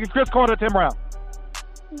taking, Chris Carter or Tim Brown?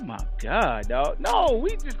 Oh my God, dog! No,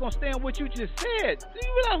 we just gonna stand on what you just said. Do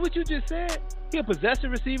you realize what you just said? He a possession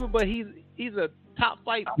receiver, but he's a top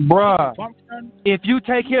flight. Bruh, if you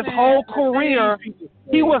take his whole career,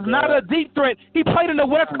 he was not a deep threat. He played in the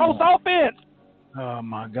West Coast offense. Oh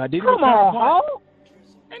my God! Come on, Hawk.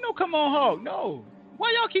 Ain't no come on, Hawk. No.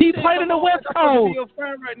 Why y'all keep? He played in the West Coast.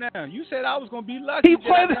 Right now, you said I was gonna be lucky. He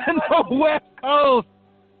played in the West Coast.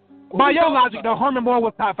 By your logic, though, Herman Moore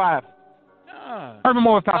was top 5. Herman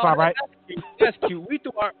Moore was top 5, right? That's cute. We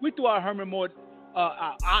threw our Herman Moore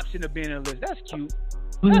option of being in the list. That's cute.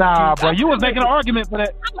 Nah, bro, you was making an argument for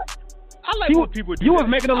that. I like what people do. You was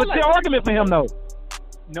making a legit argument for him, though.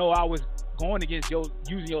 No, I was going against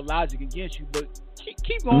using your logic against you, but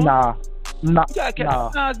keep going. Nah. You gotta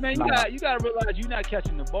catch man. You gotta realize you're not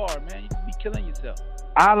catching the bar, man. You could be killing yourself.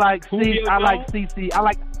 I like CeCe. I like CeCe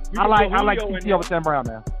over Tim Brown,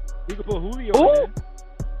 man. We could put Julio in there.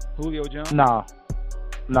 Julio Jones. Nah.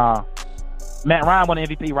 Matt Ryan won the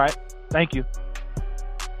MVP, right? Thank you.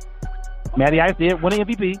 Matty Ice did win the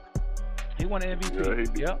MVP. He won the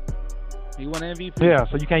MVP. Yep. He won the MVP. Yeah,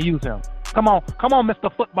 so you can't use him. Come on, Mr.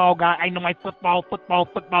 Football guy. I know my football.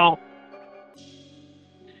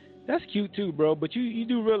 That's cute too, bro. But you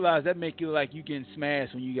do realize that make you like you getting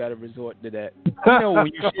smashed when you got to resort to that. You know when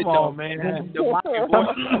you shit on, man.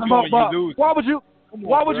 Why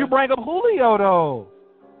would you bring up Julio though?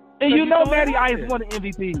 And you know Matty Ice won the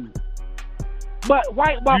MVP. But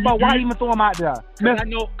why even throw him out there?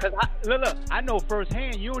 I know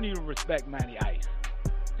firsthand you don't even respect Matty Ice.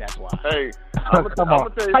 That's why. Hey, I'm gonna tell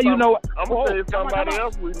you How you know? I'm gonna tell you somebody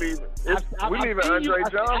else we leaving. We leaving Andre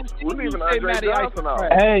Johnson. We leaving Andre Johnson out.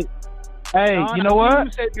 Hey, you know what?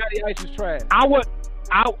 You say Matty Ice is trash. I would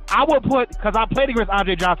put, because I played against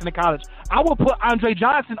Andre Johnson in college, I would put Andre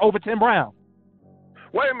Johnson over Tim Brown.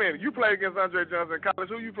 Wait a minute. You played against Andre Johnson in college.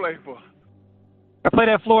 Who you played for? I played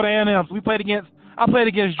at Florida A&M. I played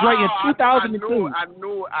against Dre in 2002. I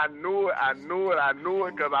knew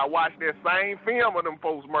it because I watched that same film of them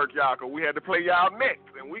folks murk y'all because we had to play y'all next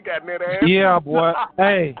and we got that ass. Yeah, boy.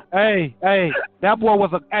 hey. That boy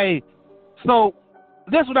was So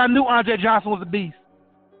this is what I knew Andre Johnson was a beast.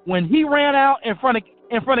 When he ran out in front of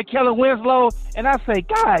Kellen Winslow, and I say,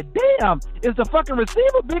 God damn, is the fucking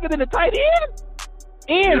receiver bigger than the tight end?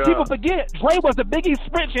 And people forget, Dre was the Big East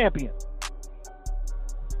sprint champion.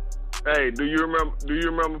 Hey, do you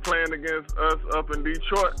remember playing against us up in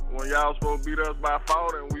Detroit when y'all supposed to beat us by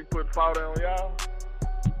 40 and we put 40 on y'all?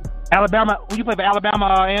 Alabama, when you played for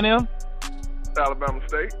Alabama A&M? Alabama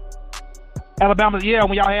State. Alabama, yeah,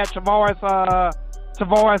 when y'all had Tavares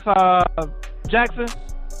Jackson.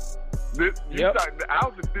 I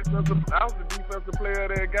was the defensive player of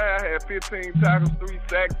that guy. I had 15 tackles, 3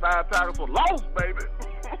 sacks, 5 tackles for loss, baby.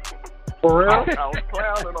 For real? I was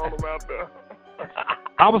clowning on him out there.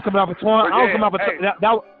 I was coming off a torn. I was coming off a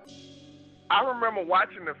I remember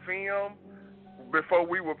watching the film before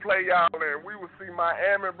we would play y'all, and we would see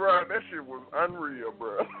Miami, bro. That shit was unreal,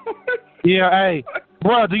 bro. Yeah, hey,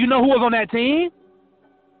 bro. Do you know who was on that team?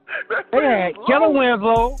 They had Keller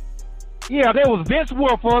Winslow. Yeah, there was Vince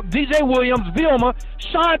Wilfork, DJ Williams, Vilma.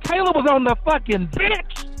 Sean Taylor was on the fucking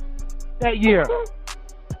bench that year.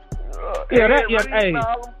 Hey. No.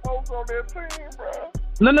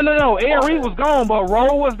 Ed Reed was gone, but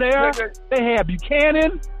Rowe was there. They had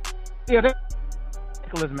Buchanan. Yeah, that's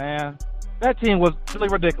ridiculous, man. That team was really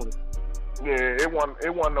ridiculous. Yeah, it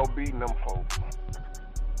wasn't no beating them folks.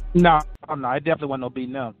 No, it definitely wasn't no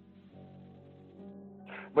beating them.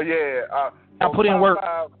 But yeah, I put in work.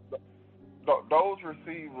 Those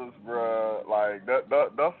receivers, bro, like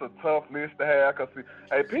that's a tough list to have. Cause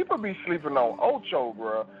hey, people be sleeping on Ocho,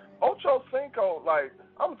 bro. Ocho Cinco, like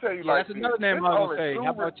I'm gonna tell you, like that's another name I was gonna say. How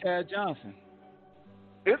about Chad Johnson?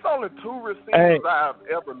 It's only 2 receivers I've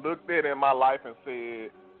ever looked at in my life and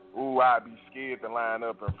said, "Ooh, I'd be scared to line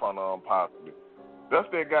up in front of them possibly." That's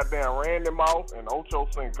that goddamn Randy Moss and Ocho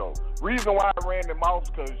Cinco. Reason why Randy Moss,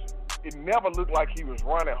 because it never looked like he was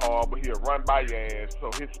running hard, but he'd run by your ass,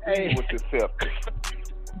 so his speed was deceptive.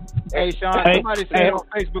 Hey, Sean, somebody said on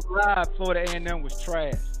Facebook Live Florida A&M was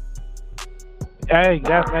trash. Hey,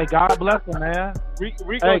 God bless him, man.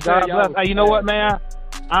 Rico God bless. Hey, you know what, man?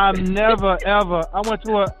 I'm never ever. I went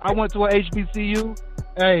to a HBCU.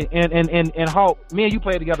 Hey, and Hawk, me and you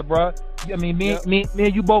played together, bro. I mean, me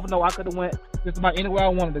and you both know I could have went just about anywhere I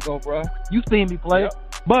wanted to go, bro. You seen me play. Yep.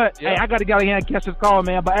 But hey, I got to get out here and catch this call,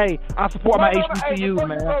 man. But hey, I support my HBCUs,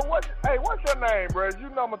 man. What's your name, bro? You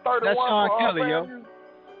number 31? That's Sean Kelly, yo.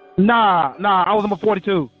 Nah, I was number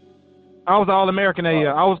 42. I was an All-American that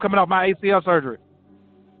year. I was coming off my ACL surgery.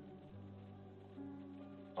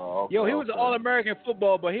 Yo, he was an All-American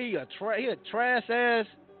football, but he a trash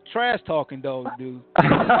talking dog, dude. Hey,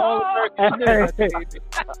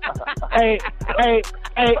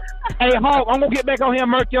 Hawk, I'm gonna get back on here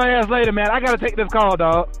and murk your ass later, man. I gotta take this call,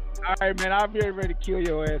 dog. All right, man. I'll be ready to kill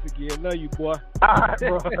your ass again. Love you, boy. All right,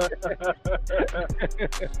 bro.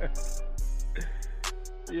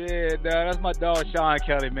 Yeah, that's my dog, Sean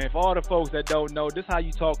Kelly, man. For all the folks that don't know, this is how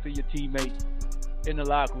you talk to your teammates in the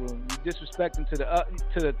locker room. You disrespect them to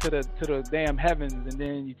the damn heavens, and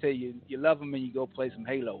then you say you love them and you go play some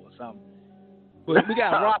Halo or something. But we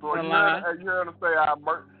got Rock on the line. You heard him say I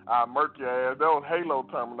murk your ass. That was Halo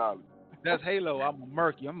terminology. That's Halo. I'm a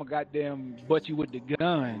murk you. I'm a goddamn butt you with the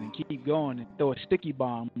gun and keep going and throw a sticky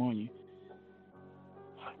bomb on you.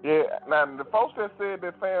 Yeah, now the folks that said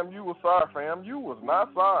that FAMU was sorry, FAMU was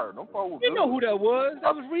not sorry. Them folks was you know who that was?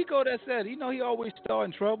 That was Rico that said it. You know he always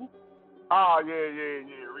starting trouble. Oh, yeah,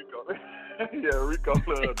 Rico. Yeah, Rico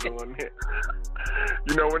loves doing that.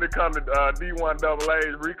 You know, when it comes to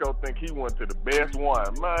D1AA, Rico think he went to the best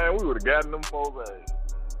one. Man, we would have gotten them folks.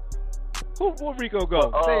 Where Rico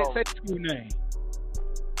go? Say the school name.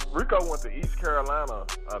 Rico went to East Carolina,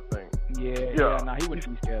 I think. Yeah. No, he went to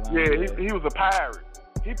East Carolina. Yeah, he was a Pirate.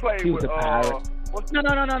 He played with. No.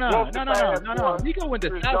 Rico went to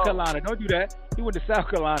South Carolina. Don't do that. He went to South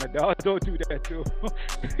Carolina, dog. Don't do that too.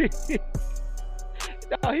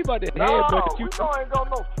 No, he about to headbutt you. Rico ain't go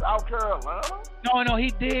no South Carolina. No,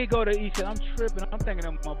 he did go to East Carolina. I'm tripping. I'm thinking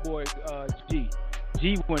of my boy G.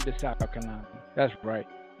 G went to South Carolina. That's right.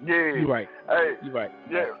 Yeah. You're right. Hey. You're right.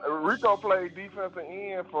 Yeah, Rico played defensive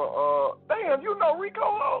end for, damn, you know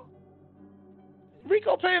Rico?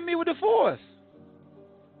 Rico playing me with the Force.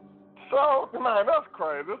 So, man, that's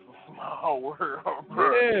crazy. This is a small world,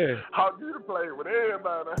 bro. Yeah. How you to play with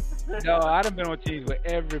everybody? No, I done been on teams with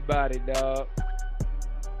everybody, dog.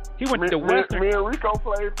 He went to Western. Me and Rico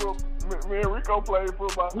played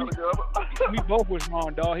football together. We both was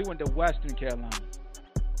wrong, dog. He went to Western Carolina.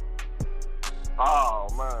 Oh,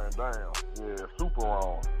 man, damn. Yeah, super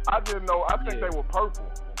wrong. I didn't know. I think they were purple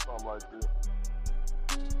or something like that.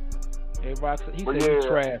 Hey, Rock, he said he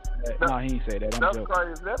trash. No, he didn't say that. That's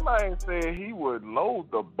crazy. That man said he would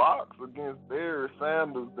load the box against Darius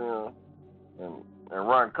Sanders and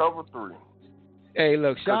run cover 3. Hey,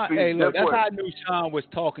 look, Sean. That's how I knew Sean was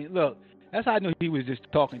talking. Look, that's how I knew he was just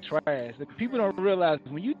talking trash. Look, people don't realize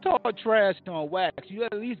when you talk trash on wax, you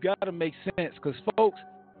at least got to make sense because folks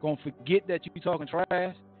gonna forget that you talking trash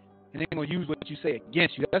and they're gonna use what you say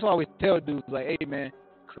against you. That's why I always tell dudes like, hey man,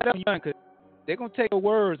 cut them young because they're gonna take the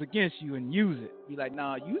words against you and use it. Be like,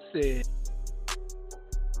 nah, you said.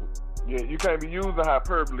 Yeah, you can't be using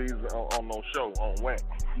hyperboles on no show on wax.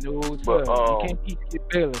 No, sir. You can't keep your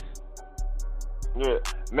pillars. Yeah.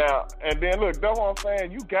 Now, and then look, that's what I'm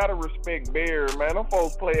saying. You gotta respect Barry, man. Them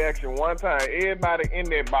folks play action one time. Everybody in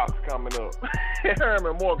that box coming up.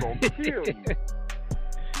 Herman Moore gonna kill you.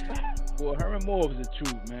 Boy, Herman Moore was the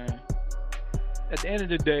truth, man. At the end of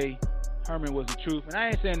the day, Herman was the truth. And I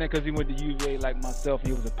ain't saying that because he went to UVA like myself.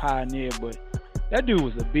 He was a pioneer, but that dude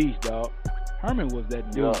was a beast, dog. Herman was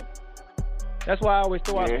that dude. Yeah. That's why I always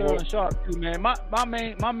throw out Sterling Sharp too, man.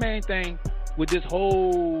 My main thing with this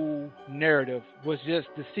whole narrative was just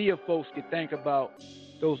to see if folks could think about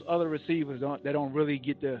those other receivers that don't really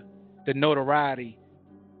get the notoriety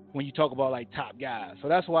when you talk about like top guys. So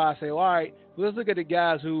that's why I say, all right, let's look at the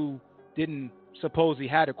guys who didn't supposedly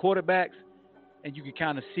have the quarterbacks, and you can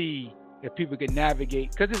kind of see if people can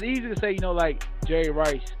navigate. Because it's easy to say, like Jerry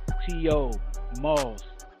Rice, T.O., Moss,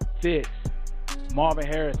 Fitz, Marvin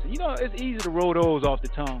Harrison. It's easy to roll those off the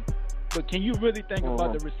tongue. But can you really think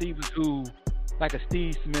about the receivers who, like a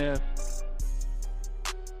Steve Smith,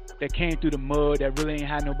 that came through the mud, that really ain't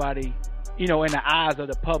had nobody, in the eyes of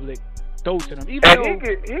the public, throw to them? Even though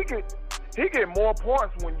he get more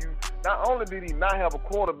points when you. Not only did he not have a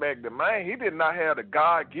quarterback, he did not have the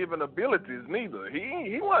God-given abilities neither.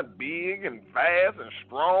 He wasn't big and fast and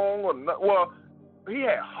strong he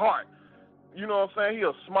had heart. You know what I'm saying? He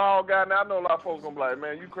a small guy. Now I know a lot of folks gonna be like,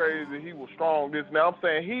 man, you crazy. He was strong. This. Now I'm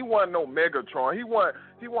saying he wasn't no Megatron. He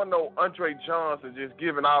wasn't no Andre Johnson just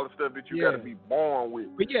giving all the stuff that you got to be born with.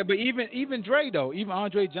 But even Dre though, even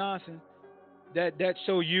Andre Johnson, that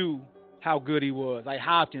show you how good he was. Like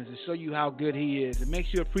Hopkins, to show you how good he is. It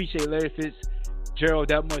makes you appreciate Larry Fitzgerald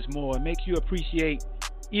that much more. It makes you appreciate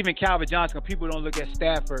even Calvin Johnson. Because people don't look at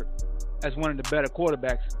Stafford as one of the better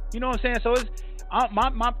quarterbacks. You know what I'm saying? So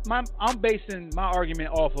I'm basing my argument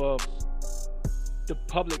off of the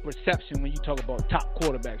public perception when you talk about top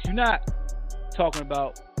quarterbacks. You're not talking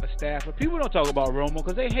about a Stafford. People don't talk about Romo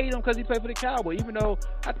because they hate him because he played for the Cowboys. Even though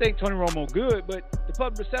I think Tony Romo good, but the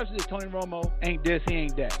public perception is Tony Romo ain't this, he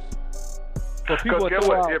ain't that. So people guess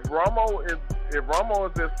what? If Romo is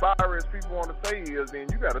as sorry as people want to say he is, then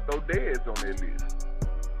you got to throw Dez on that list.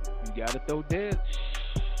 You got to throw Dez.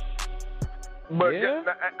 But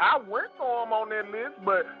I went for him on that list,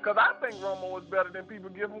 but because I think Romo is better than people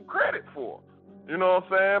give him credit for. You know what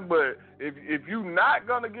I'm saying? But if you not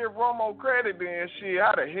gonna give Romo credit, then shit,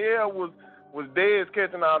 how the hell was Dez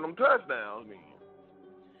catching all them touchdowns then?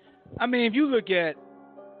 I mean, if you look at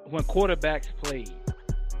when quarterbacks played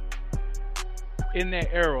in that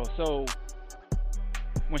era, so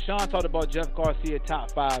when Sean talked about Jeff Garcia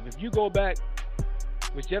top 5, if you go back,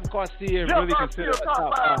 was Jeff Garcia really considered a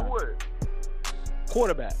top 5? What?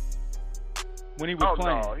 Quarterback when he was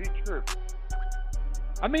playing. No, he tripped.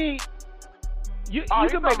 I mean, you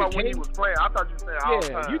can make a case. When he was playing. I thought you said all the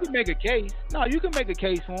time. You can make a case. No, you can make a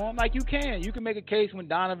case for him. Like you can make a case when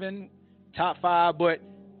Donovan top 5, but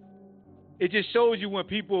it just shows you when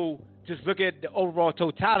people just look at the overall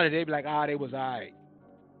totality, they be like, they was all right.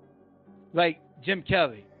 Like Jim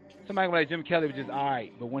Kelly. Somebody like Jim Kelly was just all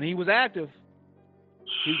right, but when he was active,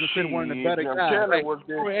 he was considered one of the better guys. Like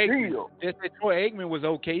Troy Aikman was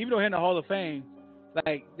okay, even though he's in the Hall of Fame.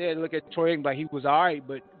 Like they look at Troy Aikman like he was all right,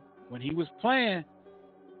 but when he was playing,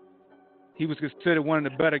 he was considered one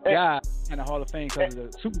of the better guys in the Hall of Fame because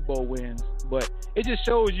of the Super Bowl wins. But it just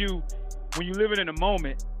shows you when you're living in the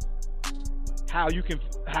moment how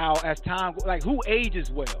as time like who ages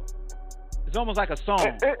well. It's almost like a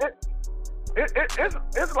song.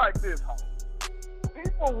 It's like this.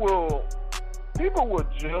 People will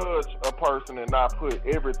judge a person and not put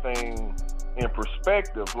everything in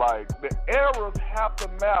perspective. Like the eras have to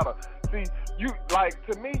matter. See,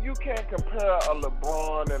 to me, you can't compare a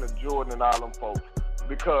LeBron and a Jordan and all them folks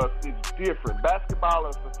because it's different. Basketball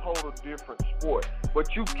is a total different sport.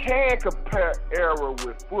 But you can compare era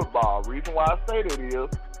with football. Reason why I say that is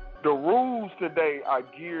the rules today are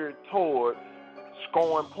geared towards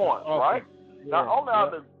scoring points, right? Yeah, not only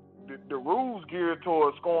are the rules geared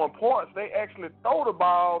towards scoring points, they actually throw the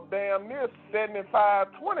ball damn near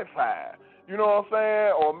 75-25. You know what I'm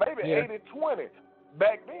saying? Or maybe 80-20.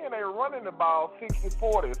 Back then, they were running the ball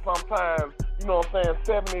 60-40. Sometimes, you know what I'm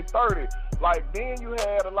saying, 70-30. Like, then you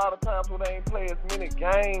had a lot of times when they ain't play as many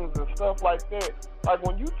games and stuff like that. Like,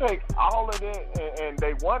 when you take all of that, and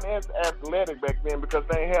they weren't as athletic back then because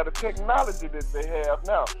they ain't had the technology that they have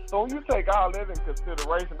now. So when you take all that in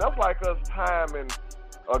consideration, that's like us timing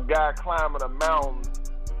a guy climbing a mountain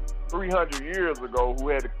 300 years ago who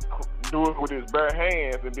had to do it with his bare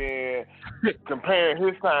hands and then comparing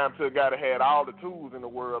his time to a guy that had all the tools in the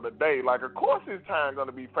world today. Like, of course his time going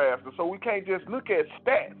to be faster, so we can't just look at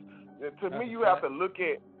stats. To me, you have to look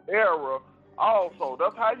at era Also,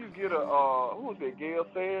 that's how you get who is it, Gale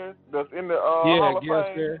Sayers, that's in the Hall of Gale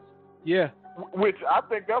Fame? Sayers. Yeah. Which I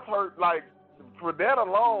think that's hurt. Like, for that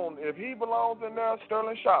alone, if he belongs in there,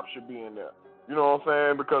 Sterling Sharp should be in there. You know what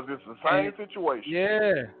I'm saying? Because it's the same situation.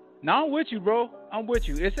 Yeah. No, I'm with you, bro. I'm with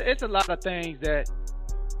you. It's a lot of things that,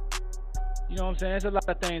 you know what I'm saying? It's a lot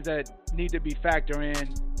of things that need to be factored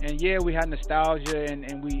in. And yeah, we had nostalgia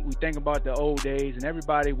and we think about the old days, and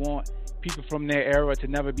everybody want people from their era to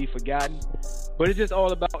never be forgotten. But it's just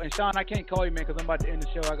all about, and Sean, I can't call you, man, because I'm about to end the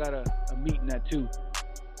show. I got a meeting at 2.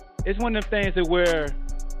 It's one of them things that where,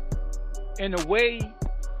 in a way,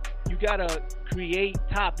 you got to create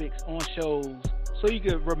topics on shows so you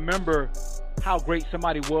can remember how great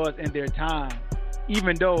somebody was in their time,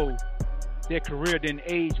 even though their career didn't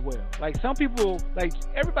age well. Like, some people, like,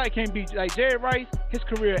 everybody can't be, like, Jerry Rice, his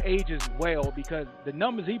career ages well because the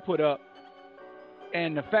numbers he put up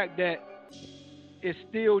and the fact that it's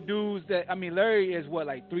still dudes that, I mean, Larry is what,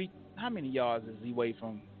 like how many yards is he away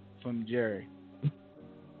from Jerry?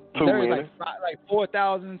 Larry's like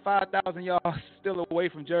 4,000, 5,000 yards still away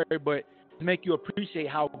from Jerry, but to make you appreciate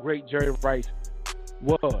how great Jerry Rice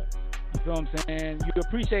was. You feel what I'm saying? You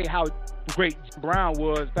appreciate how great Brown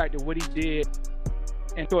was, the fact that what he did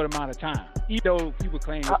in a short amount of time. Even though people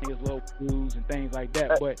claim that he was low crews and things like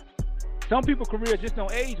that, but some people's career just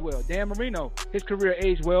don't age well. Dan Marino, his career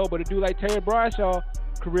aged well, but a dude like Terry Bradshaw,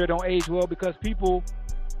 career don't age well because people,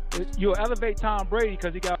 you'll elevate Tom Brady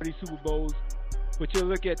because he got all these Super Bowls, but you'll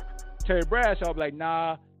look at Terry Bradshaw like,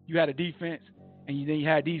 nah, you had a defense and then you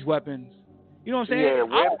had these weapons. You know what I'm saying?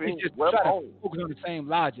 Yeah, I always just try to focus on the same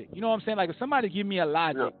logic. You know what I'm saying? Like, if somebody give me a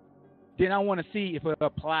logic, then I want to see if it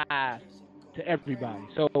applies to everybody.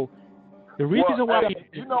 So the reason why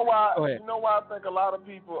you know why I think a lot of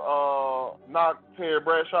people knock Terry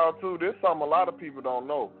Bradshaw too. This is something a lot of people don't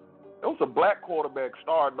know. It was a black quarterback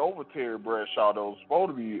starting over Terry Bradshaw that was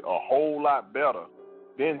supposed to be a whole lot better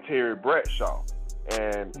than Terry Bradshaw,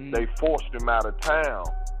 and they forced him out of town.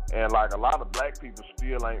 And like a lot of black people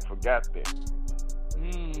still ain't forgot that.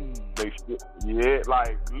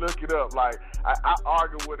 Like, look it up. Like, I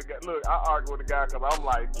argue with a guy. Look, I argue with a guy because I'm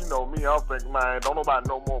like, you know me, I'm thinking, man, don't nobody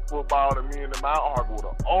know more football than me and him. I argue with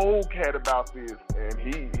an old cat about this, and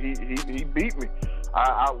he beat me.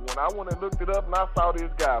 When I went and looked it up and I saw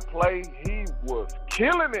this guy play, he was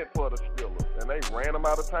killing it for the Steelers, and they ran him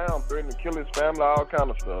out of town, threatening to kill his family, all kind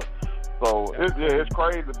of stuff. So it's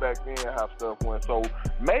crazy back then how stuff went. So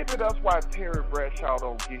maybe that's why Terry Bradshaw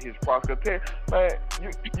don't get his props. Man,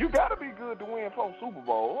 you got to be good to win 4 Super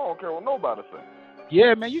Bowls. I don't care what nobody say.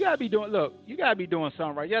 Yeah, man, you got to be doing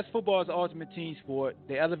something right. Yes, football is the ultimate team sport.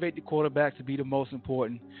 They elevate the quarterback to be the most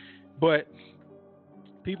important. But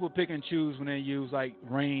people pick and choose when they use, like,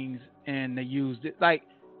 rings and they use it. Like,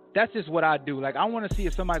 that's just what I do. Like, I want to see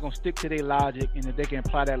if somebody going to stick to their logic and if they can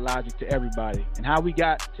apply that logic to everybody. And how we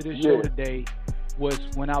got to this show today was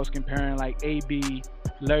when I was comparing, like, A.B.,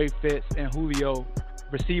 Larry Fitz, and Julio,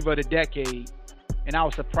 receiver of the decade. And I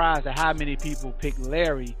was surprised at how many people picked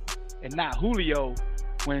Larry and not Julio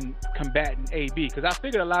when combating A.B. Because I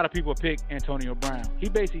figured a lot of people picked Antonio Brown. He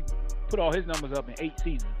basically put all his numbers up in 8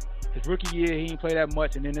 seasons. His rookie year, he didn't play that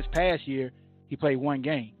much. And then this past year, he played 1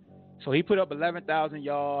 game. So he put up 11,000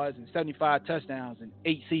 yards and 75 touchdowns in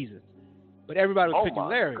 8 seasons. But everybody was picking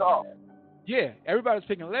Larry. God. Yeah, everybody was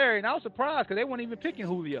picking Larry, and I was surprised because they weren't even picking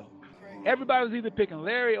Julio. Everybody was either picking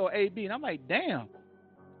Larry or A.B., and I'm like, damn.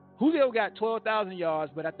 Julio got 12,000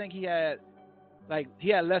 yards, but I think he had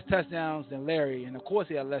less touchdowns than Larry, and of course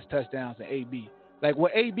he had less touchdowns than A.B. Like,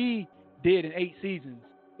 what A.B. did in 8 seasons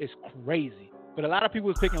is crazy. But a lot of people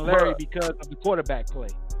was picking Larry because of the quarterback play.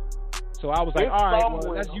 So I was like, all right,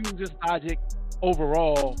 well, let's use this logic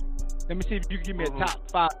overall. Let me see if you can give me a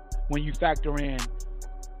top 5 when you factor in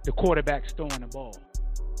the quarterback storing the ball.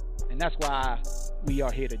 And that's why we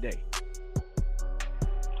are here today.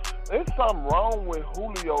 There's something wrong with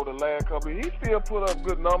Julio the last couple. He still put up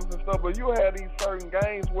good numbers and stuff, but you had these certain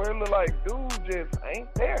games where it look like dude just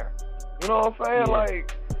ain't there. You know what I'm saying? Yeah.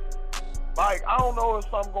 Like I don't know if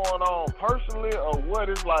something going on personally or what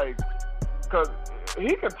it's like, because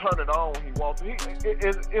he can turn it on when he wants to.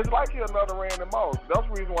 It's like he's another Randy Moss. That's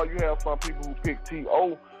the reason why you have some people who pick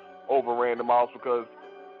T.O. over Randy Moss, because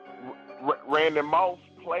Randy Moss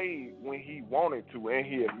played when he wanted to, and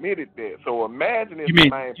he admitted that. So imagine if the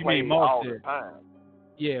man played all the time.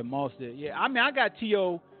 Yeah, Moss did. Yeah, I mean, I got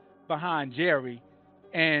T.O. behind Jerry,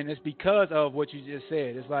 and it's because of what you just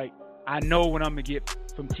said. It's like, I know what I'm going to get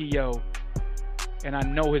from T.O., and I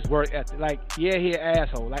know his work ethic. Like, yeah, he an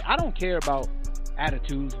asshole. Like, I don't care about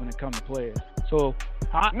attitudes when it comes to players. So,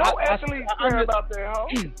 athletes care about their hoe.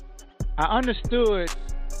 I understood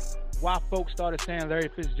why folks started saying Larry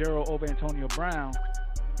Fitzgerald over Antonio Brown,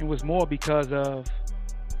 it was more because of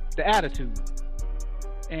the attitude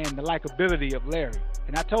and the likability of Larry.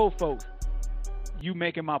 And I told folks, you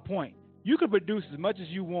making my point. You can produce as much as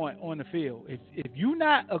you want on the field. If you're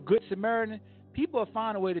not a good Samaritan, people will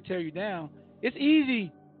find a way to tear you down. It's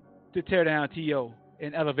easy to tear down T.O.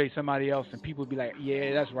 and elevate somebody else, and people be like,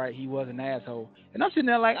 yeah, that's right, he was an asshole. And I'm sitting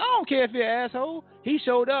there like, I don't care if you're an asshole. He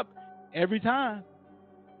showed up every time.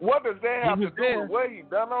 What does that have to do with what he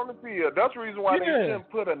done on the field? That's the reason why they shouldn't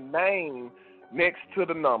put a name next to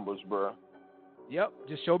the numbers, bro. Yep,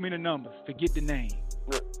 just show me the numbers. Forget the name.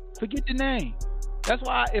 Forget the name. That's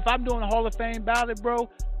why if I'm doing a Hall of Fame ballot, bro,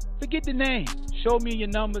 forget the name. Show me your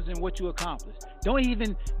numbers and what you accomplished. Don't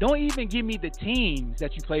even give me the teams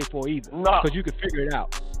that you played for either, because you can figure it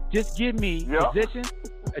out. Just give me position,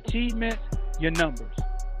 achievements, your numbers.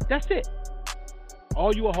 That's it.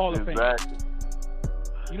 All you a Hall of Fame.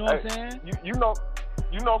 You know what I'm saying? You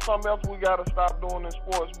know something else we gotta stop doing in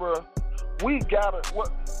sports, bro. We gotta.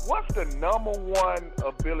 What's the number one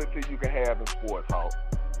ability you can have in sports, Hawk?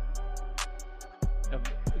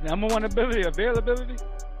 Number one ability, availability.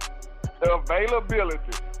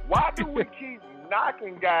 Availability. Why do we keep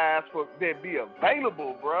knocking guys for that be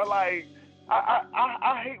available, bro? Like,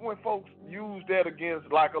 I hate when folks use that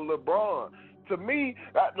against like a LeBron. To me,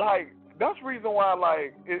 like, that's the reason why,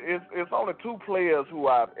 like, it's only two players who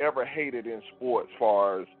I've ever hated in sports, as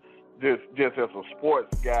far as just as a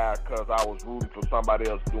sports guy, because I was rooting for somebody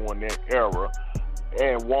else during that era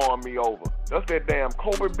and won me over. That's that damn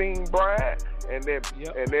Kobe Bean Bryant and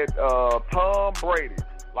that Tom Brady.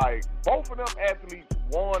 Like, both of them athletes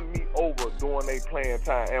won me over during their playing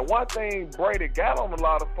time. And one thing Brady got on a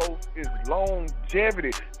lot of folks is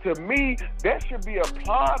longevity. To me, that should be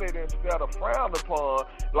applauded instead of frowned upon.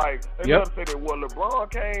 Like, they never say that, well, LeBron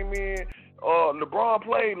came in, LeBron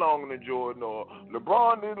played longer than Jordan, or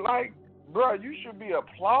LeBron didn't like. Bro, you should be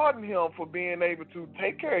applauding him for being able to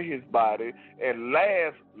take care of his body and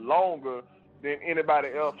last longer than anybody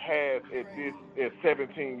else has at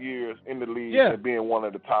 17 years in the league and being one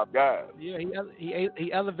of the top guys. Yeah,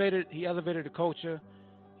 he elevated the culture,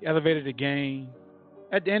 he elevated the game.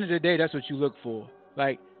 At the end of the day, that's what you look for.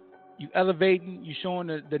 Like, you elevating, you showing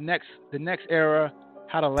the next era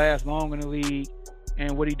how to last long in the league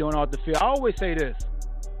and what he doing off the field. I always say this,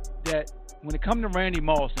 that when it comes to Randy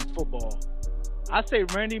Moss in football, I say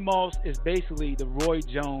Randy Moss is basically the Roy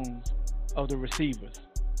Jones of the receivers.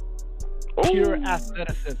 Pure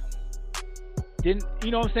athleticism. You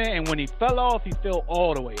know what I'm saying? And when he fell off, he fell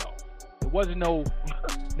all the way off. There wasn't no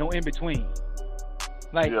in between.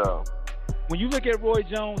 Like, when you look at Roy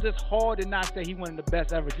Jones, it's hard to not say he one of the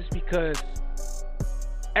best ever, just because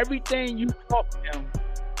everything you saw from him,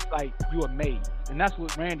 like, you amazed. And that's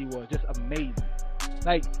what Randy was, just amazing.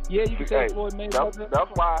 Like, yeah, you can say Floyd Mayweather. That's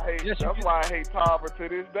why I hate. That's why I hate Tarver to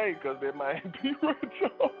this day, because they might be Roy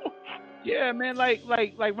Jones. Yeah, man, like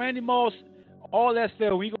Randy Moss, all that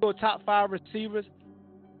stuff. When you go top 5 receivers,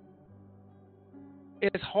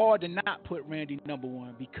 it's hard to not put Randy number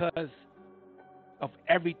one because of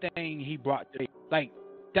everything he brought to it. Like,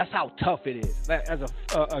 that's how tough it is. Like, as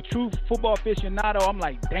a true football aficionado, I'm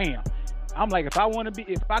like, damn. I'm like, if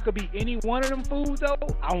I could be any one of them fools though,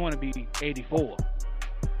 I want to be 84.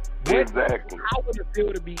 Exactly. How would it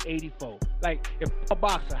feel to be 84? Like, if I'm a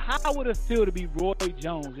boxer, how would it feel to be Roy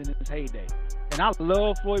Jones in his heyday? And I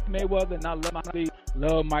love Floyd Mayweather and I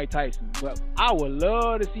love Mike Tyson. But I would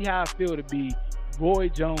love to see how it feel to be Roy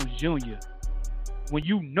Jones Jr. When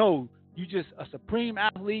you know you just a supreme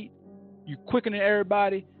athlete, you quicker than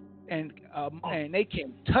everybody, and they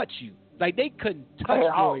can't touch you. Like, they couldn't touch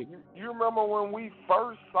Roy. You remember when we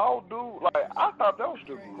first saw dude? Like, I thought that was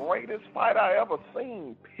the greatest fight I ever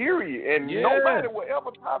seen, period. And nobody would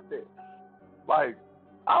ever top that. Like,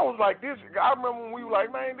 I was like, this. I remember when we were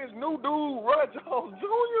like, man, this new dude, Roy Jones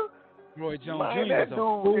Jr. Roy Jones Jr. is a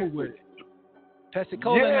fool with it.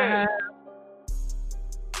 Pensacola in the house.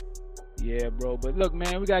 Yeah, bro. But look,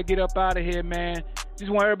 man, we got to get up out of here, man. Just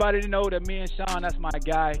want everybody to know that me and Sean, that's my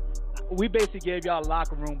guy. We basically gave y'all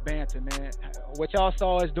locker room banter, man. What y'all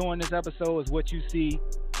saw us doing this episode is what you see,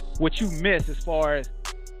 what you miss as far as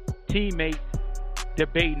teammates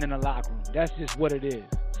debating in the locker room. That's just what it is.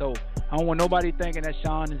 So I don't want nobody thinking that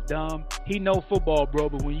Sean is dumb. He know football, bro,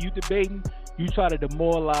 but when you debating, you try to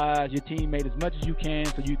demoralize your teammate as much as you can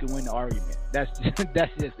so you can win the argument. That's just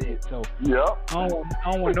it. So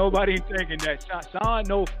I don't want nobody thinking that Sean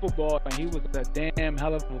knows football, and he was a damn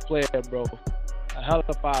hell of a player, bro. A hell of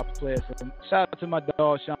a 5 player. So shout out to my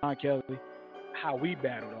dog Sean Kelly. How we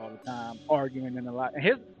battled all the time, arguing in a lot.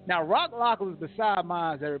 And now Rock Locker was beside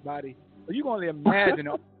mine, everybody. So you can only imagine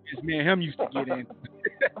arguments me and him used to get in.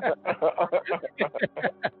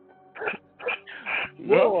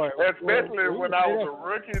 Lord, especially when I was a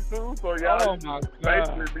rookie too, so y'all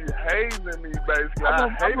basically be hazing me. Basically, I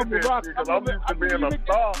hated that shit because I'm used to being a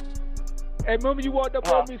star. Hey, remember you walked up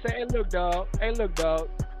on me and said, "Hey, look, dog.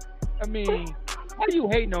 I mean, why you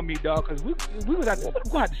hating on me, dog? Because we gonna have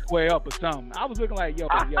to square up or something." I was looking like, yo,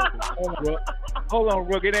 hold on,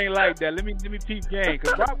 Rook. It ain't like that. Let me peep game,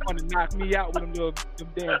 because Rock want to knock me out with them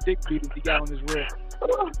damn dick beaters he got on his wrist.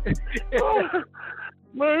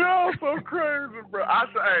 Man, y'all so crazy, bro. I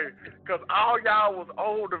say, because all y'all was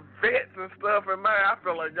older vets and stuff, and man, I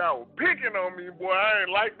feel like y'all were picking on me, boy. I ain't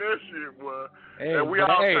like that shit, boy. Hey, and we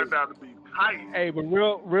all turned out to be tight. Hey, but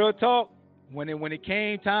real talk, when it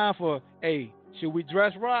came time for, hey, should we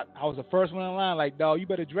dress Rock? I was the first one in line, like, dog, you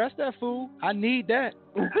better dress that fool. I need that.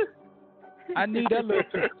 I need that little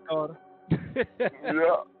starter.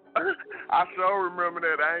 Yeah. I sure remember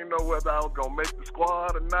that. I ain't know whether I was going to make the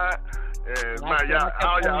squad or not. And man,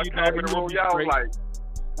 all y'all came in the room, y'all was like,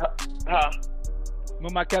 huh?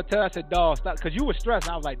 Remember I kept telling, I said, dog, stop, because you were stressed.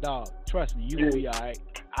 And I was like, dog, trust me, you will be all right.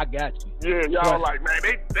 I got you. Yeah, y'all like, man,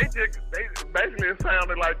 they basically it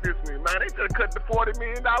sounded like this to me. Man, they just cut the $40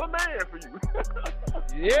 million man for you.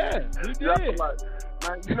 Yeah, you did. Like,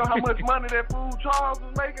 man, you know how much money that fool Charles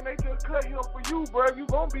was making? They just cut him for you, bro. You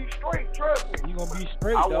gonna be straight, trust me. You gonna be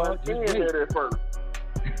straight, I dog. wasn't saying that at first.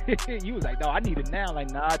 You was like, dog, I need it now.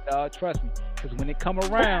 Like, nah, dog, trust me. Because when it come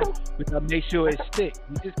around, we gotta make sure it stick.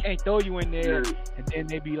 We just can't throw you in there and then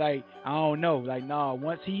they be like, I don't know. Like, nah,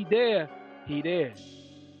 once he there, he there.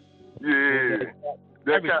 Yeah.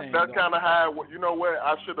 That's kind of how, you know what,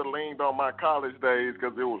 I should have leaned on my college days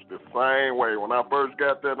because it was the same way. When I first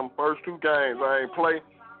got there, them first 2 games, I ain't play,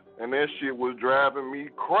 and that shit was driving me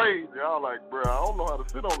crazy. I was like, bro, I don't know how to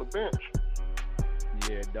sit on the bench.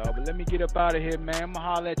 Yeah, dog, but let me get up out of here, man. I'm going to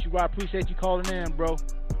holler at you. I appreciate you calling in, bro.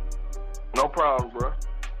 No problem, bro.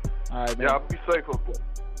 All right, man. Y'all be safe up there.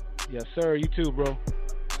 Yes, sir. You too, bro.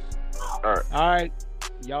 All right.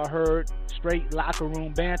 Y'all heard straight locker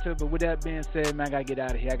room banter, but with that being said, man, I gotta get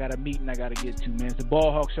out of here. I got a meeting I gotta get to, man. It's the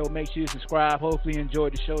Ball Hawk Show. Make sure you subscribe. Hopefully you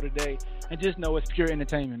enjoyed the show today. And just know it's pure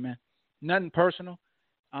entertainment, man. Nothing personal.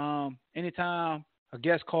 Anytime a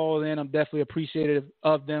guest calls in, I'm definitely appreciative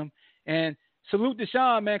of them. And salute to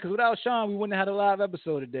Sean, man, because without Sean, we wouldn't have had a live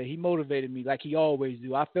episode today. He motivated me like he always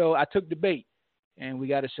do. I took the bait, and we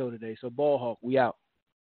got a show today. So Ball Hawk, we out.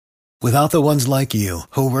 Without the ones like you,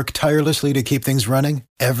 who work tirelessly to keep things running,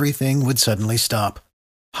 everything would suddenly stop.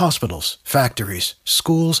 Hospitals, factories,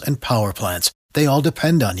 schools, and power plants, they all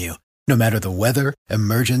depend on you. No matter the weather,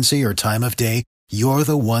 emergency, or time of day, you're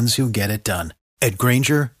the ones who get it done. At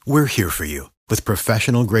Grainger, we're here for you with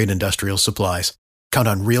professional-grade industrial supplies. Count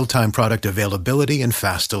on real-time product availability and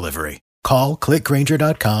fast delivery. Call, click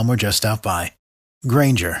Grainger.com, or just stop by.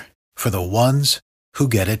 Grainger, for the ones who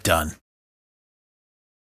get it done.